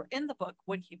that they were in the book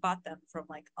when he bought them from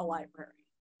like a library.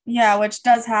 Yeah, which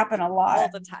does happen a lot. All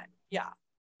the time. Yeah,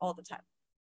 all the time.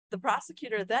 The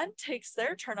prosecutor then takes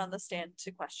their turn on the stand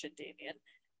to question Damien.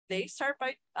 They start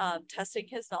by testing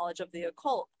his knowledge of the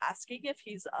occult, asking if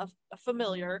he's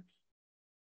familiar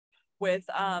with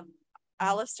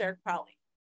Aleister Crowley,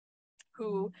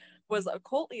 who was a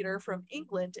cult leader from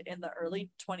England in the early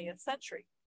 20th century.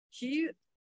 He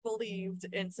believed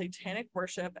in satanic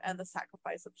worship and the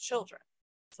sacrifice of children.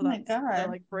 So they're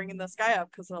like bringing this guy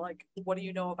up because they're like, what do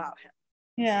you know about him?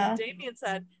 Yeah. And Damien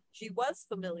said he was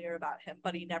familiar about him,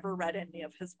 but he never read any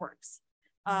of his works.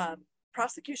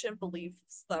 Prosecution believes,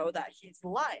 though, that he's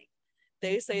lying.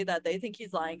 They say that they think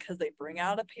he's lying because they bring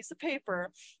out a piece of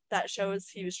paper that shows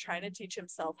he was trying to teach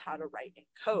himself how to write in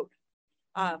code.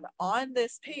 On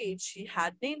this page, he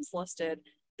had names listed.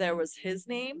 There was his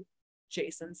name,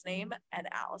 Jason's name, and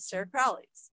Aleister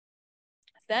Crowley's.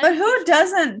 But who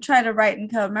doesn't try to write in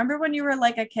code? Remember when you were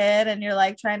like a kid and you're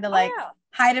like trying to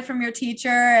hide it from your teacher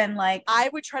and like I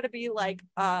would try to be like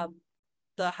the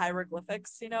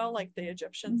hieroglyphics, you know, like the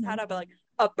Egyptians had. I'd be like,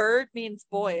 a bird means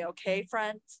boy, okay,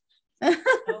 friends? You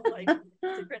know, like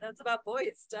secret notes about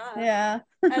boys stuff. Yeah.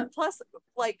 And plus,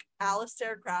 like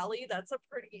Aleister Crowley, that's a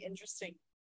pretty interesting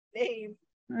name.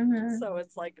 Mm-hmm. So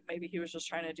it's like maybe he was just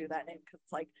trying to do that name because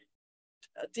it's like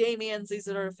Damien's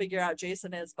easier to figure out,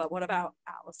 Jason is, but what about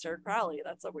Aleister Crowley?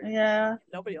 That's a weird name.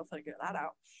 Nobody will figure that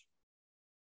out.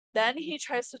 Then he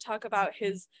tries to talk about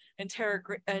his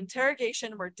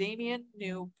interrogation where Damien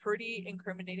knew pretty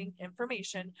incriminating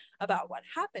information about what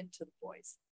happened to the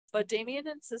boys. But Damien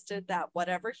insisted that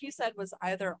whatever he said was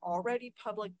either already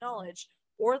public knowledge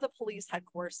or the police had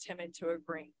coerced him into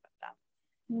agreeing with them.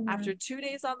 Mm-hmm. After 2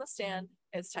 days on the stand,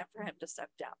 it's time for him to step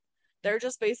down. They're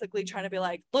just basically trying to be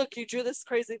like, look, you drew this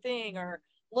crazy thing, or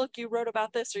look, you wrote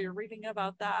about this, or you're reading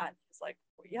about that. It's like,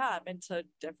 well, yeah, I'm into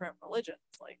different religions,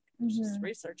 like just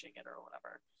researching it or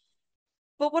whatever.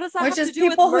 But what does that have to do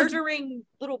with murdering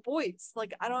little boys?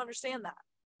 Like, I don't understand that.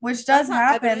 Which does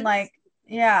happen, evidence. Like,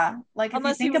 yeah, like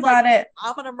unless if you think about it,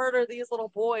 I'm gonna murder these little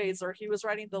boys, or he was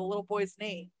writing the little boys'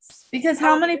 names. Because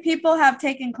how many people have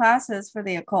taken classes for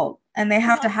the occult and they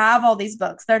have to have all these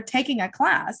books? They're taking a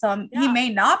class, so he may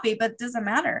not be, but it doesn't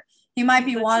matter. He might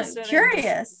be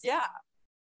curious. Yeah,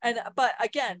 but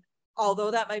again,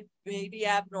 although that might be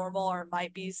abnormal or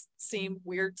might seem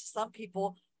weird to some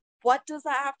people, what does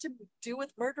that have to do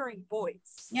with murdering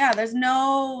boys? Yeah, there's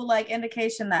no like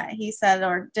indication that he said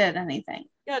or did anything.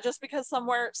 Yeah, just because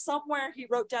somewhere he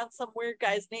wrote down some weird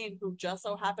guy's name who just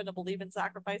so happened to believe in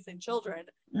sacrificing children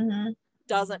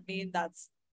doesn't mean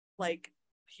that's like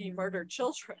he murdered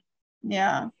children.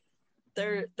 Yeah.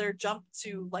 Their jump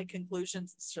to like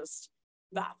conclusions is just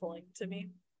baffling to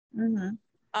me. Now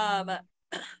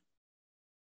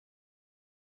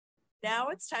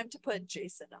it's time to put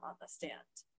Jason on the stand.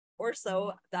 Or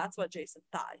so that's what Jason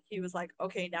thought. He was like,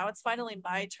 okay, now it's finally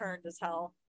my turn to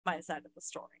tell my side of the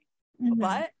story.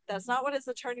 But that's not what his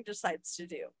attorney decides to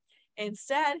do.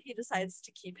 Instead, he decides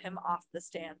to keep him off the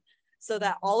stand so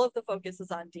that all of the focus is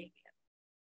on Damien.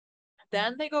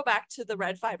 Then they go back to the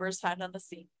red fibers found on the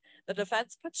scene. The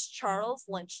defense puts Charles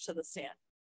Lynch to the stand.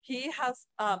 He is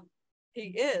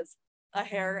a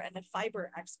hair and a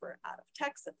fiber expert out of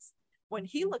Texas. When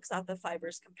he looks at the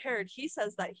fibers compared, he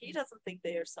says that he doesn't think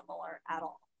they are similar at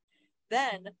all.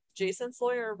 Then Jason's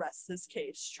lawyer rests his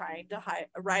case, trying to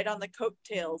ride on the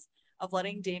coattails of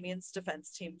letting Damien's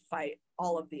defense team fight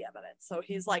all of the evidence. So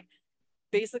he's like,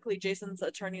 basically Jason's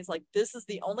attorney is like, this is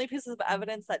the only piece of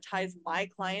evidence that ties my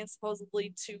client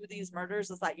supposedly to these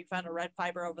murders is that you found a red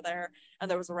fiber over there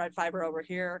and there was a red fiber over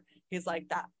here. He's like,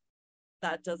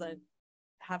 that doesn't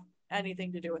have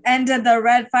anything to do with it. And did the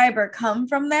red fiber come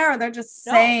from there, or they're just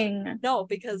saying? No,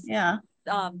 because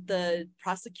the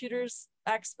prosecutor's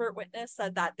expert witness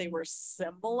said that they were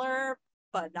similar,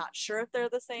 but not sure if they're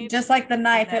the same. Just like the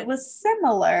knife, it was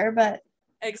similar, but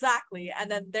exactly. And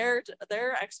then their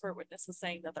expert witness is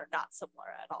saying that they're not similar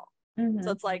at all.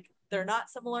 So it's like they're not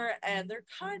similar, and they're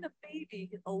kind of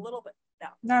maybe a little bit. No.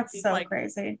 That's so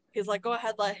crazy. He's like, go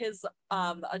ahead, let his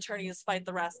attorneys fight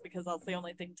the rest because that's the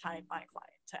only thing tying my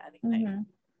client to anything.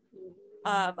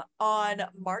 On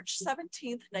March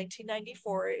 17th,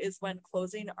 1994 is when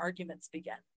closing arguments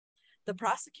begin. The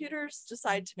prosecutors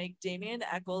decide to make Damien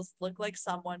Echols look like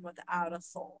someone without a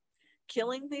soul,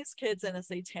 killing these kids in a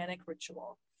satanic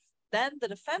ritual. Then the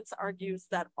defense argues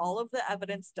that all of the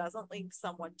evidence doesn't link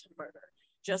someone to murder.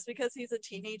 Just because he's a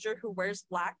teenager who wears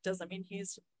black doesn't mean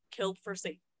he's killed for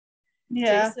Satan.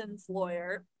 Yeah. Jason's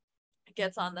lawyer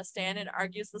gets on the stand and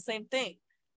argues the same thing,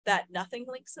 that nothing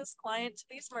links his client to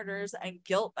these murders and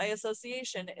guilt by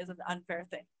association is an unfair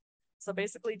thing. So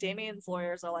basically, Damien's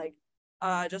lawyers are like,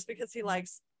 just because he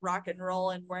likes rock and roll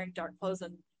and wearing dark clothes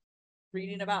and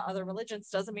reading about other religions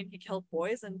doesn't mean he killed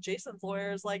boys. And Jason's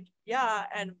lawyer is like, yeah,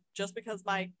 and just because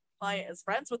my client is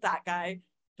friends with that guy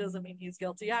doesn't mean he's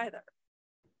guilty either.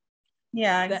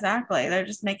 Yeah, exactly. They're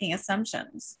just making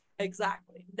assumptions.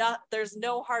 Exactly. There's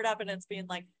no hard evidence being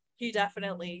like, he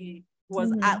definitely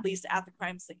was at least at the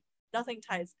crime scene. Nothing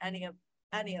ties any of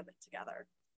it together.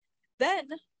 Then,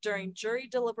 during jury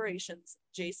deliberations,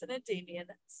 Jason and Damien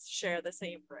share the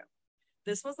same room.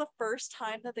 This was the first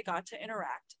time that they got to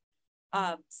interact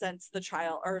since the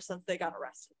trial, or since they got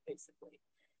arrested, basically.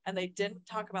 And they didn't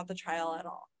talk about the trial at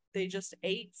all. They just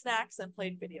ate snacks and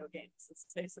played video games. It's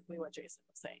basically what Jason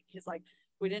was saying. He's like,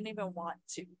 we didn't even want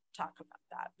to talk about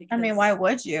that. Because, I mean, why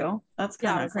would you? That's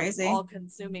kind of crazy. Like all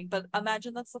consuming. But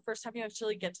imagine that's the first time you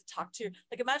actually get to talk to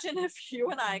like, imagine if you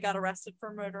and I got arrested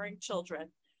for murdering children,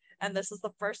 and this is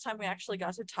the first time we actually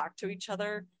got to talk to each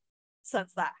other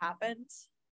since that happened.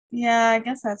 Yeah, I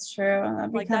guess that's true.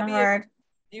 That'd be kind of hard.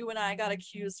 You and I got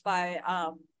accused by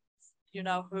you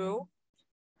know who?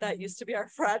 That used to be our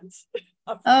friend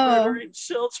of murdering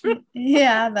children.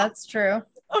 Yeah, that's true.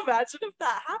 Imagine if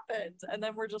that happened. And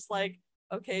then we're just like,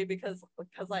 okay, because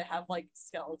I have like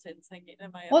skeletons hanging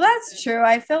in my Well, that's true.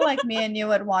 I feel like me and you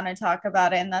would want to talk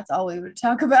about it, and that's all we would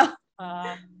talk about.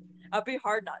 It'd be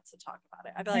hard not to talk about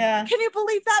it. I'd be like, can you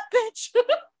believe that bitch?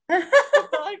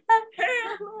 Like,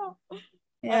 hell no.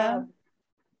 Yeah.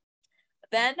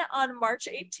 Then on March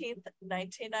 18th,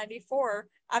 1994,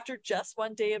 after just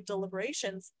one day of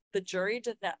deliberations, the jury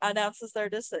announces their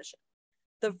decision.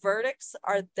 The verdicts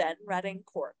are then read in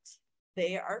court.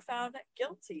 They are found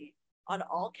guilty on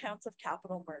all counts of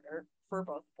capital murder for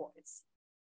both boys.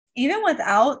 Even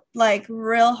without like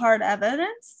real hard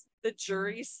evidence? The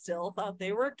jury still thought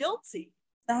they were guilty.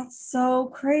 That's so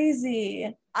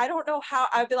crazy. I don't know how.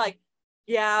 I'd be like,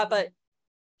 yeah, but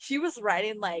he was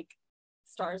writing like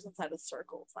stars inside of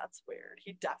circles. That's weird.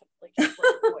 He definitely killed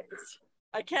boys.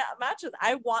 I can't imagine.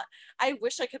 I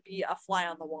wish I could be a fly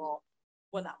on the wall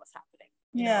when that was happening.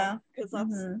 Yeah. Because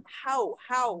that's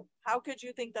how could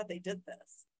you think that they did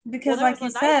this? Because like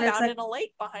you said, it's in a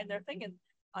lake behind their thing, and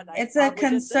it's a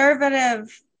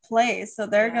conservative place, so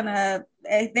they're gonna.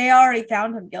 They already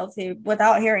found him guilty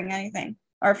without hearing anything,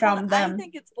 or found them. I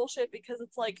think it's bullshit because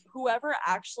it's like whoever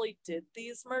actually did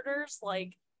these murders,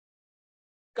 like,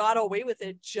 got away with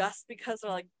it just because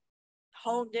they're like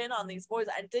honed in on these boys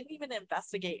and didn't even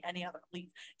investigate any other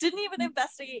leads. Didn't even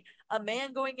investigate a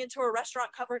man going into a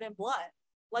restaurant covered in blood.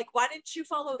 Like, why didn't you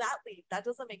follow that lead? That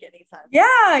doesn't make any sense.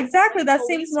 Yeah, exactly. Like, that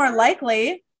seems more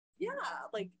likely. Yeah,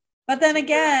 like. But then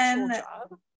again,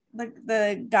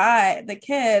 the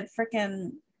kid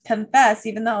freaking confessed,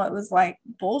 even though it was like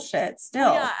bullshit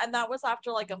still. Yeah, and that was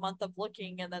after like a month of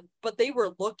looking, but they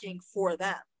were looking for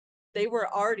them. They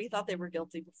were already thought they were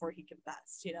guilty before he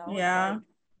confessed, you know? Yeah.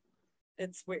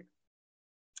 It's weird.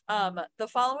 The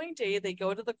following day, they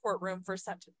go to the courtroom for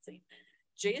sentencing.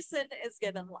 Jason is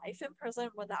given life in prison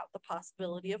without the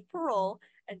possibility of parole,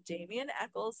 and Damien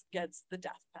Echols gets the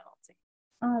death penalty.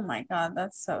 Oh my God,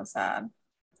 that's so sad.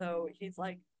 So he's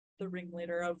like the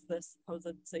ringleader of this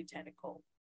supposed satanic cult,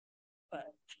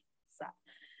 but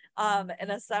sad.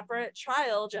 In a separate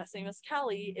trial, Jesse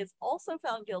Misskelley is also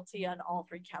found guilty on all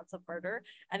 3 counts of murder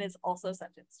and is also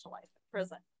sentenced to life in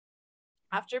prison.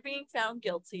 After being found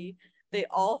guilty, they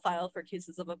all file for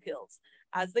cases of appeals.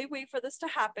 As they wait for this to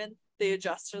happen, they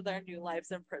adjust to their new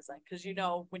lives in prison. Because, you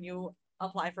know, when you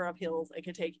apply for appeals, it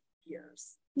could take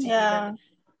years to even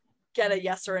get a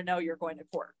yes or a no, you're going to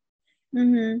court.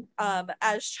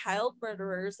 As child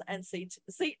murderers and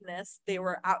Satanists, they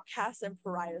were outcasts and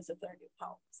pariahs of their new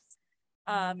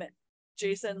homes.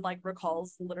 Jason like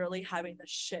recalls literally having the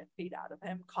shit beat out of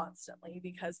him constantly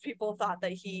because people thought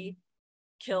that he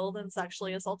killed and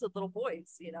sexually assaulted little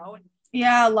boys, you know?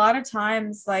 Yeah, a lot of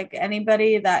times, like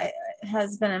anybody that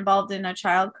has been involved in a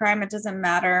child crime, it doesn't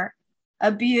matter,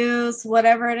 abuse,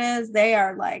 whatever it is, they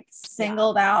are like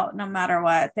singled out no matter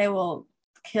what. They will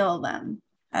kill them.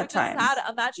 at times. Sad.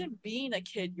 Imagine being a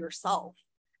kid yourself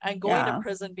and going to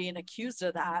prison, being accused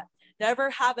of that, never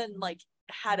having like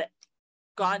had it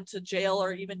gone to jail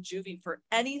or even juvie for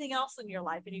anything else in your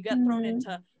life, and you get thrown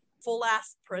into full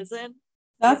ass prison.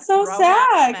 That's so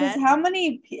sad, because how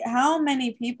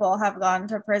many people have gone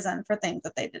to prison for things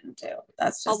that they didn't do?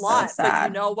 That's just a lot. So sad. But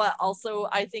you know what? Also,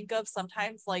 I think of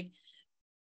sometimes like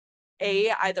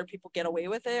either people get away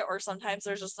with it, or sometimes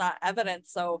there's just not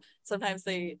evidence. So sometimes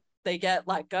they get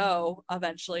let go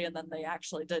eventually, and then they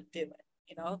actually did do it.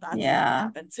 You know, that's what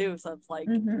happened too. So it's like,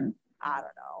 I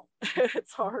don't know.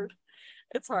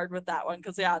 It's hard with that one,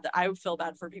 because I would feel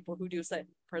bad for people who do sit in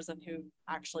prison who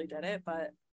actually did it.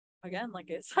 But again, like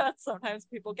I said, sometimes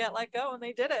people get let go and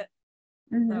they did it.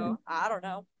 So I don't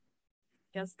know.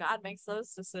 Guess God makes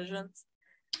those decisions.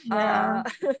 Yeah.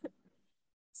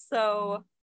 So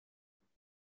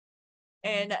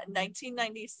in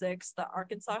 1996, the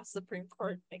Arkansas Supreme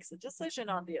Court makes a decision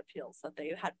on the appeals that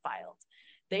they had filed.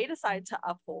 They decide to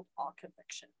uphold all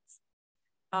convictions.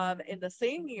 In the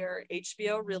same year,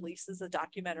 HBO releases a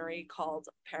documentary called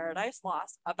Paradise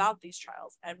Lost about these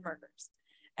trials and murders.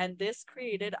 And this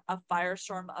created a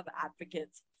firestorm of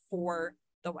advocates for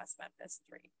the West Memphis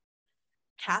Three.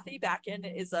 Kathy Backen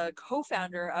is a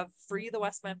co-founder of Free the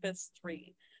West Memphis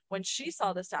Three. When she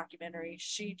saw this documentary,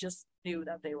 she just knew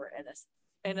that they were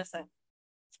innocent.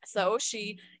 So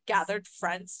she gathered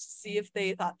friends to see if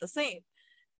they thought the same.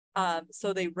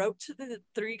 So they wrote to the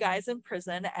three guys in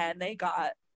prison, and they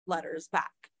got letters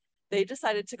back. They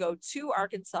decided to go to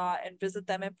Arkansas and visit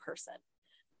them in person.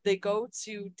 They go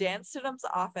to Dan Stidham's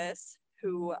office,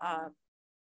 who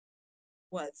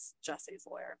was Jesse's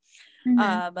lawyer.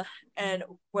 And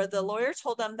where the lawyer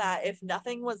told them that if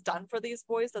nothing was done for these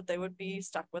boys, that they would be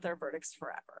stuck with their verdicts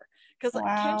forever. Because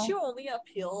can't you only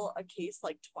appeal a case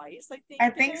like twice? I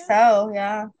think so,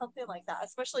 yeah. Something like that,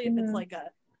 especially if it's like a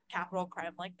capital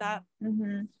crime like that.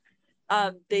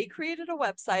 They created a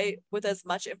website with as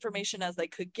much information as they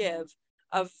could give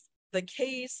of the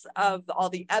case, of all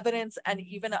the evidence, and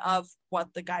even of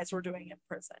what the guys were doing in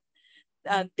prison.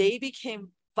 They became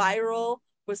viral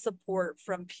with support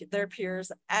from their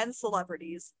peers and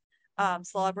celebrities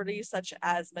such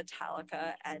as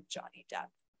Metallica and Johnny Depp.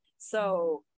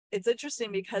 So it's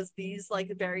interesting because these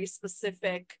like very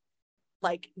specific,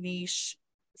 like niche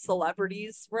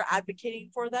celebrities were advocating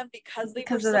for them because they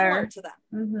were similar to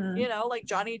them. You know, like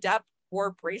Johnny Depp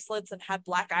wore bracelets and had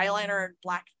black eyeliner and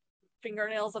black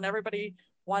fingernails, and everybody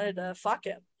wanted to fuck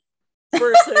him.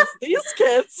 Versus these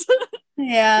kids, you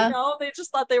know, they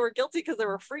just thought they were guilty because they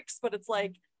were freaks. But it's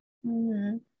like,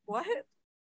 what?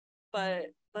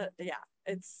 But yeah,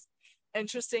 it's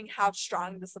interesting how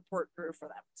strong the support grew for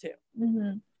them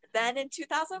too. Then in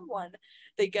 2001,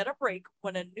 they get a break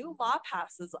when a new law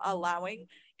passes allowing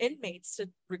inmates to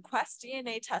request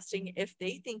DNA testing if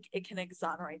they think it can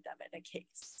exonerate them in a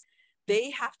case.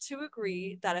 They have to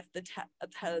agree that if the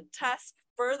test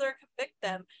further convict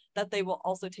them, that they will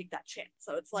also take that chance.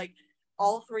 So it's like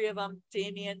all three of them,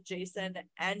 Damien, Jason,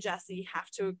 and Jesse, have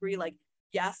to agree, like,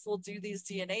 yes, we'll do these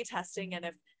DNA testing. And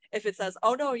if it says,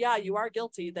 oh no, yeah, you are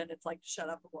guilty, then it's like, shut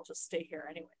up and we'll just stay here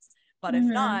anyways. But if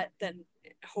not, then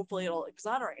hopefully it'll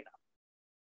exonerate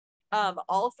them.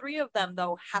 All three of them,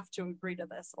 though, have to agree to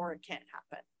this or it can't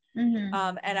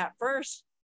happen. And at first,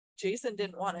 Jason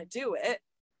didn't want to do it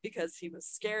because he was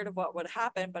scared of what would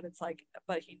happen, but it's like,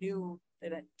 but he knew they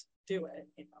didn't do it,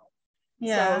 you know.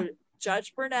 So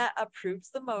Judge Burnett approves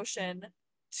the motion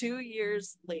 2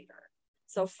 years later.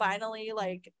 So finally,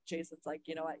 like, Jason's like,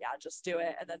 you know what, yeah, just do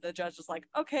it. And then the judge is like,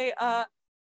 okay,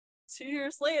 2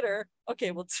 years later, okay,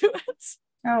 we'll do it.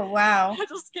 Oh, wow. I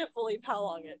just can't believe how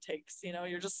long it takes. You know,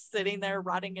 you're just sitting there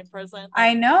rotting in prison.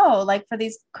 I know, like, for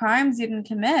these crimes you didn't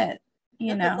commit,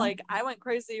 you know. Like, I went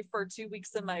crazy for 2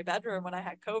 weeks in my bedroom when I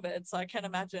had COVID, so I can't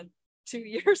imagine 2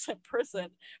 years in prison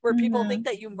where people think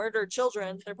that you murdered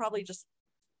children. They're probably just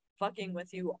fucking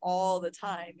with you all the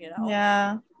time, you know.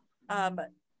 Yeah.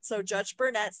 So Judge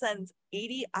Burnett sends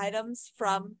 80 items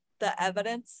from the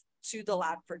evidence to the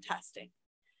lab for testing.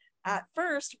 At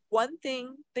first, one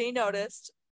thing they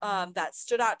noticed that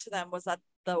stood out to them was that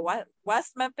the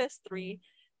West Memphis Three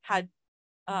had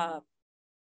no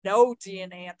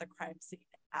DNA at the crime scene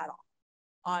at all,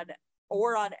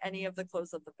 on any of the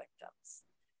clothes of the victims,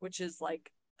 which is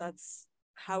like,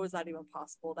 how is that even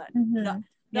possible? That none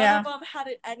of them had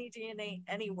any DNA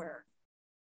anywhere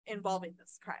involving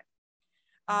this crime.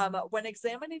 When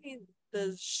examining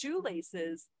the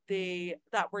shoelaces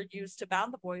that were used to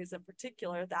bound the boys, in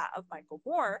particular that of Michael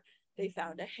Moore, they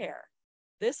found a hair.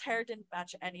 This hair didn't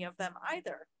match any of them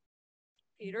either.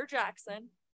 Peter Jackson,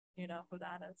 you know who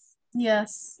that is?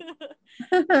 Yes.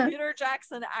 Peter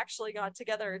Jackson actually got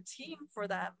together a team for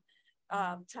them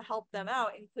to help them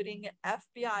out, including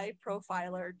FBI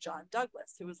profiler John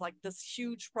Douglas, who was like this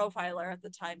huge profiler at the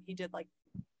time. He did like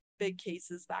big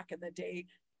cases back in the day.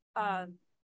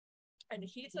 And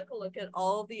he took a look at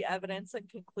all of the evidence and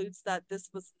concludes that this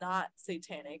was not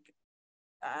satanic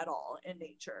at all in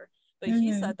nature. But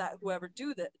he said that whoever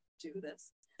do this,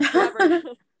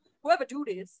 whoever do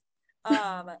this,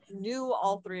 knew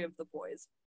all three of the boys.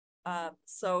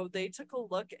 So they took a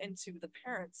look into the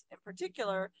parents, in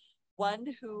particular, one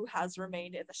who has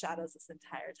remained in the shadows this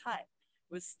entire time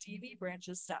was Stevie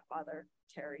Branch's stepfather,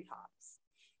 Terry Hobbs.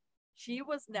 He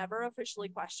was never officially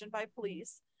questioned by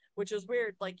police, which is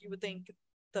weird. Like, you would think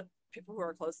the people who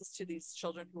are closest to these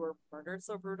children who were murdered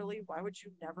so brutally, why would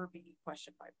you never be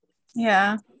questioned by police?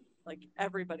 Yeah. Like,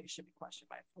 everybody should be questioned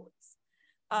by police.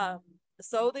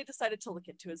 So they decided to look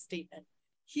into his statement.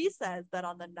 He says that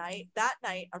that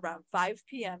night around 5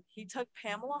 p.m., he took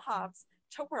Pamela Hobbs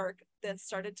to work, then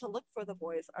started to look for the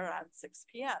boys around 6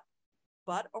 p.m.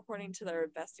 But according to their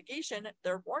investigation,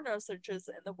 there were no searches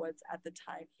in the woods at the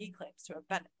time he claims to have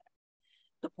been there.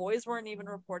 The boys weren't even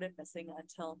reported missing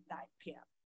until 9 p.m.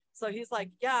 So he's like,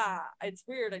 yeah, it's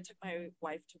weird. I took my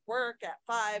wife to work at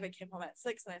 5. I came home at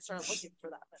 6 and I started looking for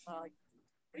them. And they're like,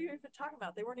 what are you even talking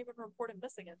about? They weren't even reported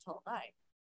missing until 9.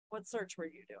 What search were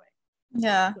you doing?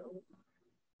 Yeah. So,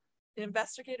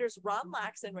 investigators Ron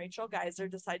Lax and Rachel Geiser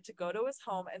decide to go to his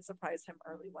home and surprise him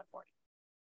early one morning.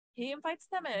 He invites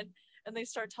them in and they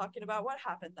start talking about what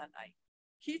happened that night.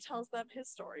 He tells them his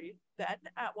story, then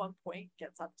at one point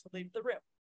gets up to leave the room.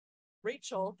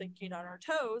 Rachel, thinking on her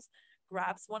toes,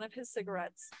 grabs one of his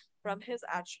cigarettes from his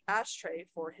ashtray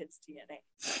for his DNA.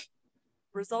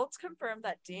 Results confirm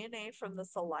that DNA from the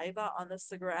saliva on the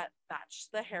cigarette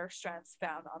matched the hair strands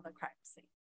found on the crime scene.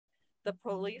 The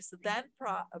police then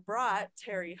brought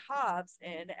Terry Hobbs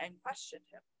in and questioned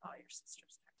him. Oh, your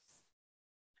sister's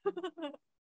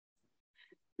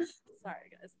next. Sorry,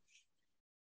 guys.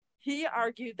 He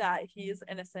argued that he is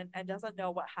innocent and doesn't know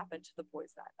what happened to the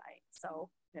boys that night. So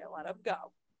they let him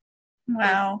go.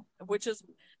 Wow. Which is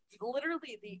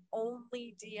literally the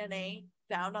only DNA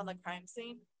found on the crime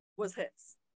scene was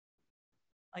his.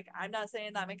 Like, I'm not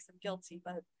saying that makes him guilty,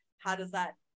 but how does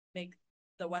that make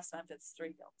the West Memphis 3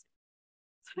 guilty?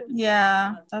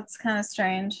 Yeah, that's kind of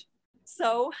strange.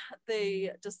 So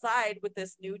they decide with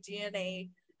this new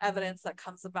DNA evidence that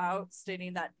comes about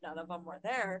stating that none of them were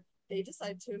there, they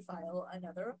decide to file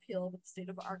another appeal with the state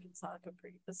of Arkansas,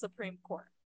 the Supreme Court.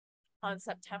 On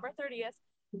September 30th,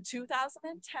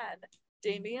 2010,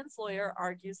 Damien's lawyer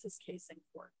argues his case in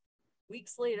court.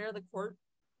 Weeks later, the court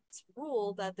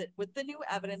ruled that with the new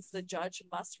evidence, the judge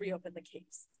must reopen the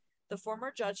case. The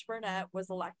former Judge Burnett was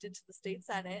elected to the state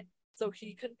Senate, so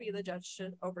he couldn't be the judge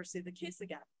to oversee the case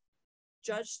again.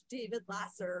 Judge David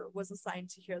Lasser was assigned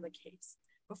to hear the case.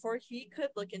 Before he could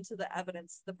look into the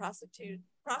evidence, the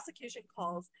prosecution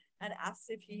calls and asks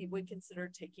if he would consider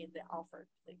taking the Alford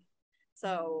plea.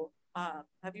 So,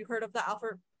 have you heard of the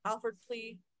Alford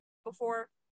plea before?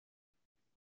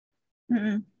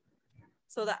 Mm-mm.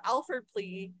 So the Alford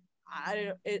plea,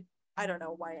 I don't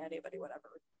know why anybody would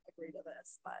ever agree to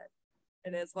this, but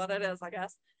it is what it is, I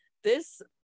guess. This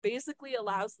basically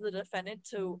allows the defendant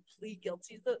to plead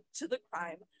guilty to the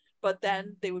crime, but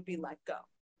then they would be let go.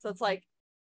 So it's like,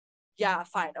 yeah,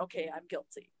 fine, okay, I'm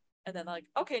guilty. And then like,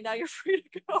 okay, now you're free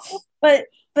to go. But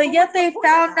yet they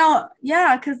found out,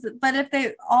 yeah, but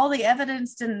if all the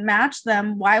evidence didn't match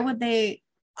them, why would they?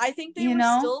 I think they were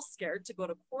still scared to go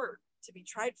to court to be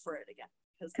tried for it again.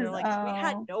 Because they're like, we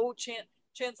had no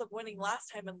chance of winning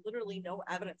last time and literally no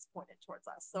evidence pointed towards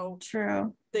us. So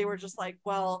true. They were just like,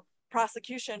 well,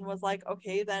 prosecution was like,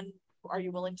 okay, then are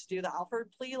you willing to do the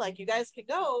Alford plea? Like, you guys can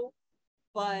go,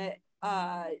 but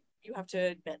you have to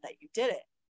admit that you did it.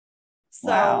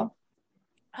 So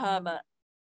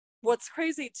what's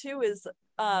crazy too is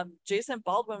Jason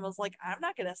Baldwin was like, I'm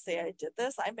not gonna say I did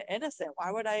this. I'm innocent. Why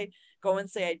would I go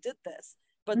and say I did this?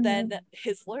 But then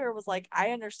his lawyer was like,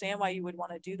 I understand why you would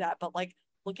want to do that, but like,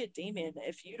 look at Damien.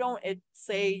 If you don't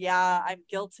say, yeah, I'm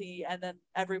guilty, and then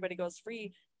everybody goes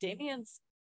free, Damien's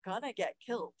gonna get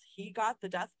killed. He got the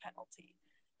death penalty.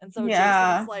 And so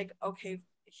Jason's like, okay,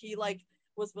 he like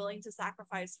was willing to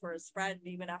sacrifice for his friend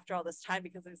even after all this time,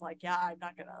 because he's like, yeah, I'm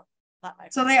not gonna let my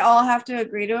So they all have to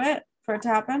agree to it for it to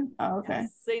happen? Oh, okay.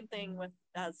 Same thing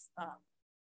as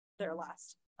their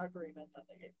last agreement that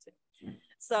they gave to.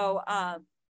 So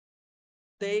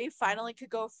they finally could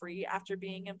go free after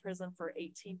being in prison for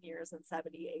 18 years and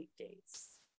 78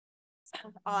 days.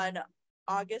 On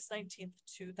August 19th,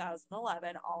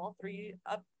 2011, all three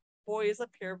of boys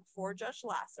appear before Judge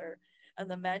Lasser, and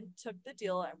the men took the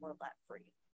deal and were let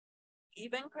free.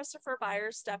 Even Christopher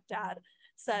Byers' stepdad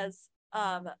says,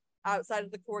 outside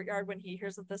of the courtyard when he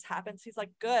hears that this happens, he's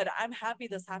like, good, I'm happy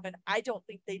this happened. I don't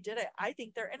think they did it. I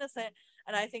think they're innocent,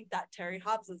 and I think that Terry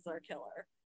Hobbs is their killer.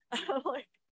 Like,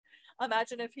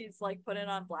 imagine if he's like putting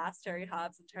on blast Terry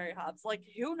Hobbs, and Terry Hobbs, like,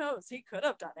 who knows, he could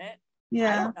have done it.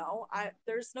 I don't know.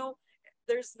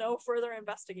 There's no further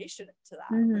investigation into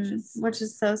that, which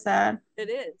is so sad. It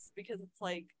is, because it's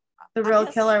like the real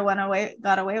killer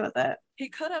got away with it. He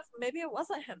could have. Maybe it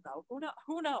wasn't him though.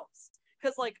 Who knows?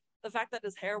 Because like the fact that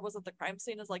his hair was at the crime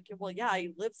scene is like, well, yeah, he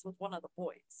lives with one of the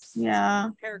boys. Yeah,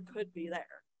 so hair could be there.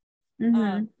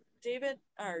 Mm-hmm.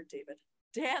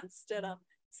 Dan Stidham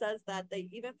says that they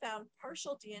even found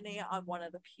partial DNA on one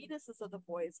of the penises of the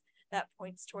boys that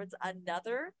points towards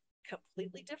another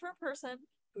completely different person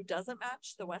who doesn't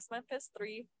match the West Memphis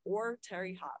 3 or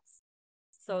Terry Hobbs.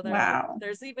 So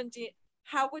there's even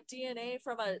how would DNA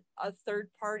from a third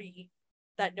party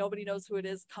that nobody knows who it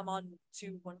is come on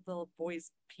to one of the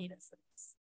boys'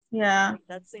 penises? Yeah, like,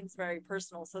 that seems very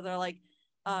personal. So they're like,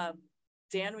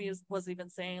 Dan was even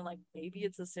saying like maybe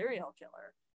it's a serial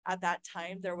killer. At that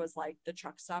time, there was like the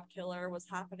truck stop killer was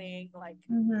happening. Like,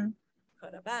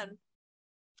 could have been.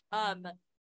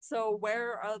 So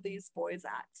where are these boys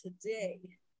at today?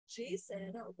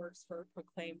 Jason works for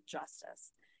Proclaim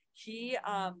Justice. He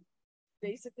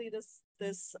basically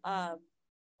this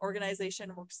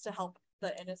organization works to help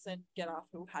the innocent get off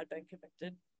who had been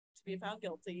convicted to be found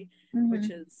guilty, which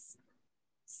is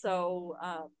so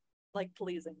like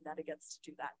pleasing that it gets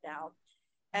to do that now.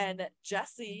 And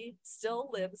Jesse still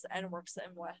lives and works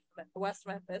in West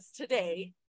Memphis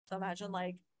today. So imagine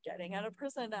like getting out of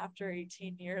prison after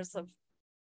 18 years of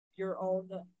your own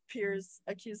peers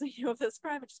accusing you of this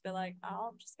crime and just be like, oh,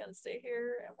 I'm just gonna stay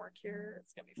here and work here.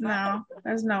 It's gonna be fun. No,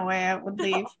 there's no way I would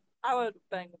leave. I would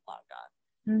bang long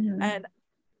gone. And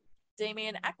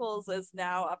Damien Eccles is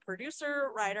now a producer,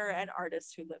 writer, and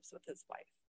artist who lives with his wife.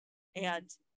 And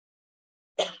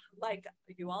like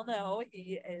you all know,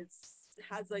 he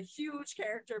has a huge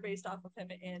character based off of him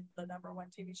in the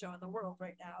 #1 TV show in the world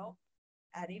right now,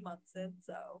 Eddie Munson.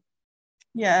 So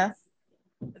yeah,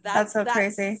 that's so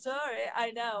crazy story.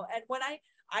 I know. And when I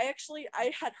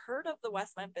had heard of the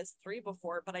West Memphis 3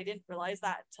 before, but I didn't realize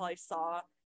that until I saw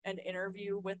an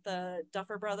interview with the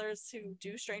Duffer Brothers who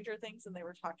do Stranger Things, and they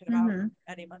were talking about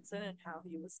Eddie Munson and how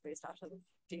he was based off of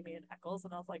Damien Eccles,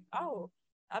 and I was like, oh,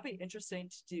 that'd be interesting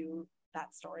to do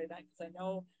that story then,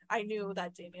 because I knew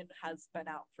that Damien has been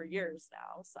out for years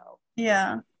now. So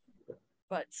yeah,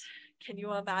 but can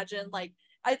you imagine, like,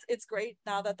 it's great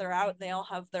now that they're out and they all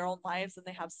have their own lives and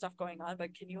they have stuff going on,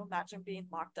 but can you imagine being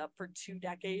locked up for 2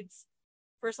 decades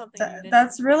for something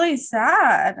that's really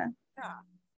sad? Yeah,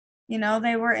 you know,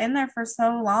 they were in there for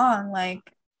so long. Like,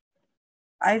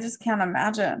 I just can't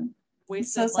imagine.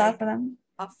 It's so sad for them.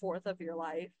 A fourth of your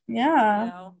life. Yeah,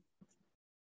 you know?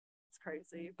 It's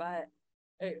crazy, but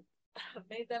it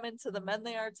made them into the men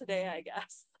they are today, I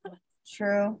guess.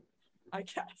 True. I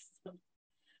guess.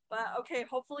 But okay,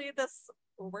 hopefully this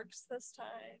works this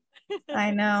time.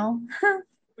 I know.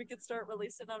 We could start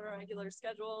releasing on a regular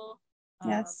schedule.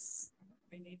 Yes.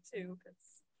 We need to, because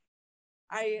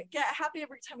I get happy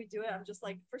every time we do it. I'm just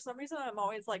like, for some reason, I'm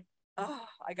always like, oh,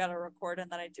 I gotta record,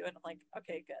 and then I do it. And I'm like,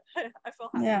 okay, good. I feel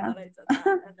happy that I did that.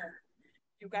 And then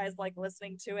you guys like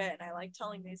listening to it, and I like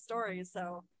telling these stories.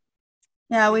 So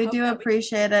yeah, we do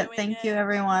appreciate it. Thank you,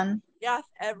 everyone. Yeah,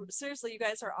 seriously, you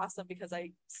guys are awesome, because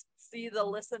I see the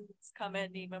listens come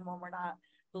in even when we're not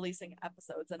releasing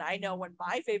episodes. And I know when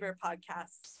my favorite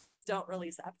podcasts don't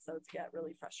release episodes, get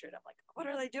really frustrated. I'm like, what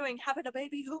are they doing? Having a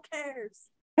baby? Who cares?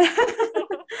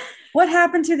 What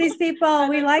happened to these people?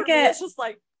 We like it. It's just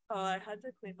like, oh, I had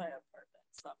to clean my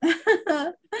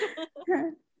apartment.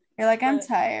 You're like, I'm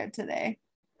tired today.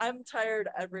 I'm tired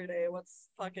every day. What's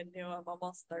fucking new? I'm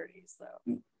almost 30, so.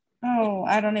 Oh,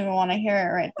 I don't even want to hear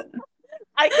it right then.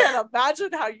 I can't imagine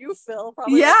how you feel.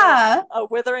 Probably yeah. Like a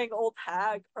withering old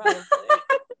hag, probably.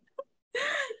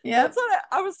 Yeah. That's what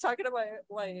I was talking to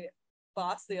my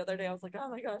boss the other day. I was like, oh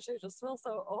my gosh, I just feel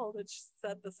so old. And she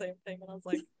said the same thing. And I was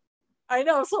like, I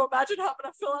know. So imagine having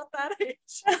to feel at that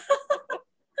age.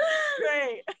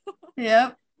 Great.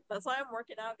 Yep. That's why I'm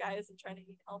working out, guys, and trying to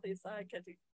eat healthy so I can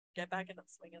get back in the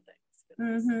swing of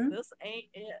things. This ain't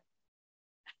it.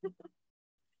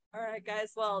 All right,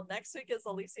 guys. Well, next week is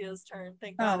Alicia's turn.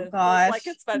 Thank God. It feels like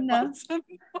it's been months since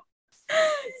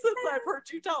I've heard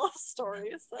you tell a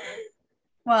story. So.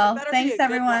 Well, thanks,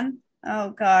 everyone.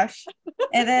 Oh, gosh.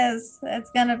 It is.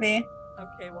 It's going to be.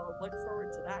 Okay, well, look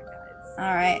forward to that, guys.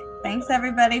 All right. Thanks,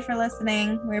 everybody, for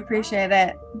listening. We appreciate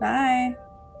it. Bye.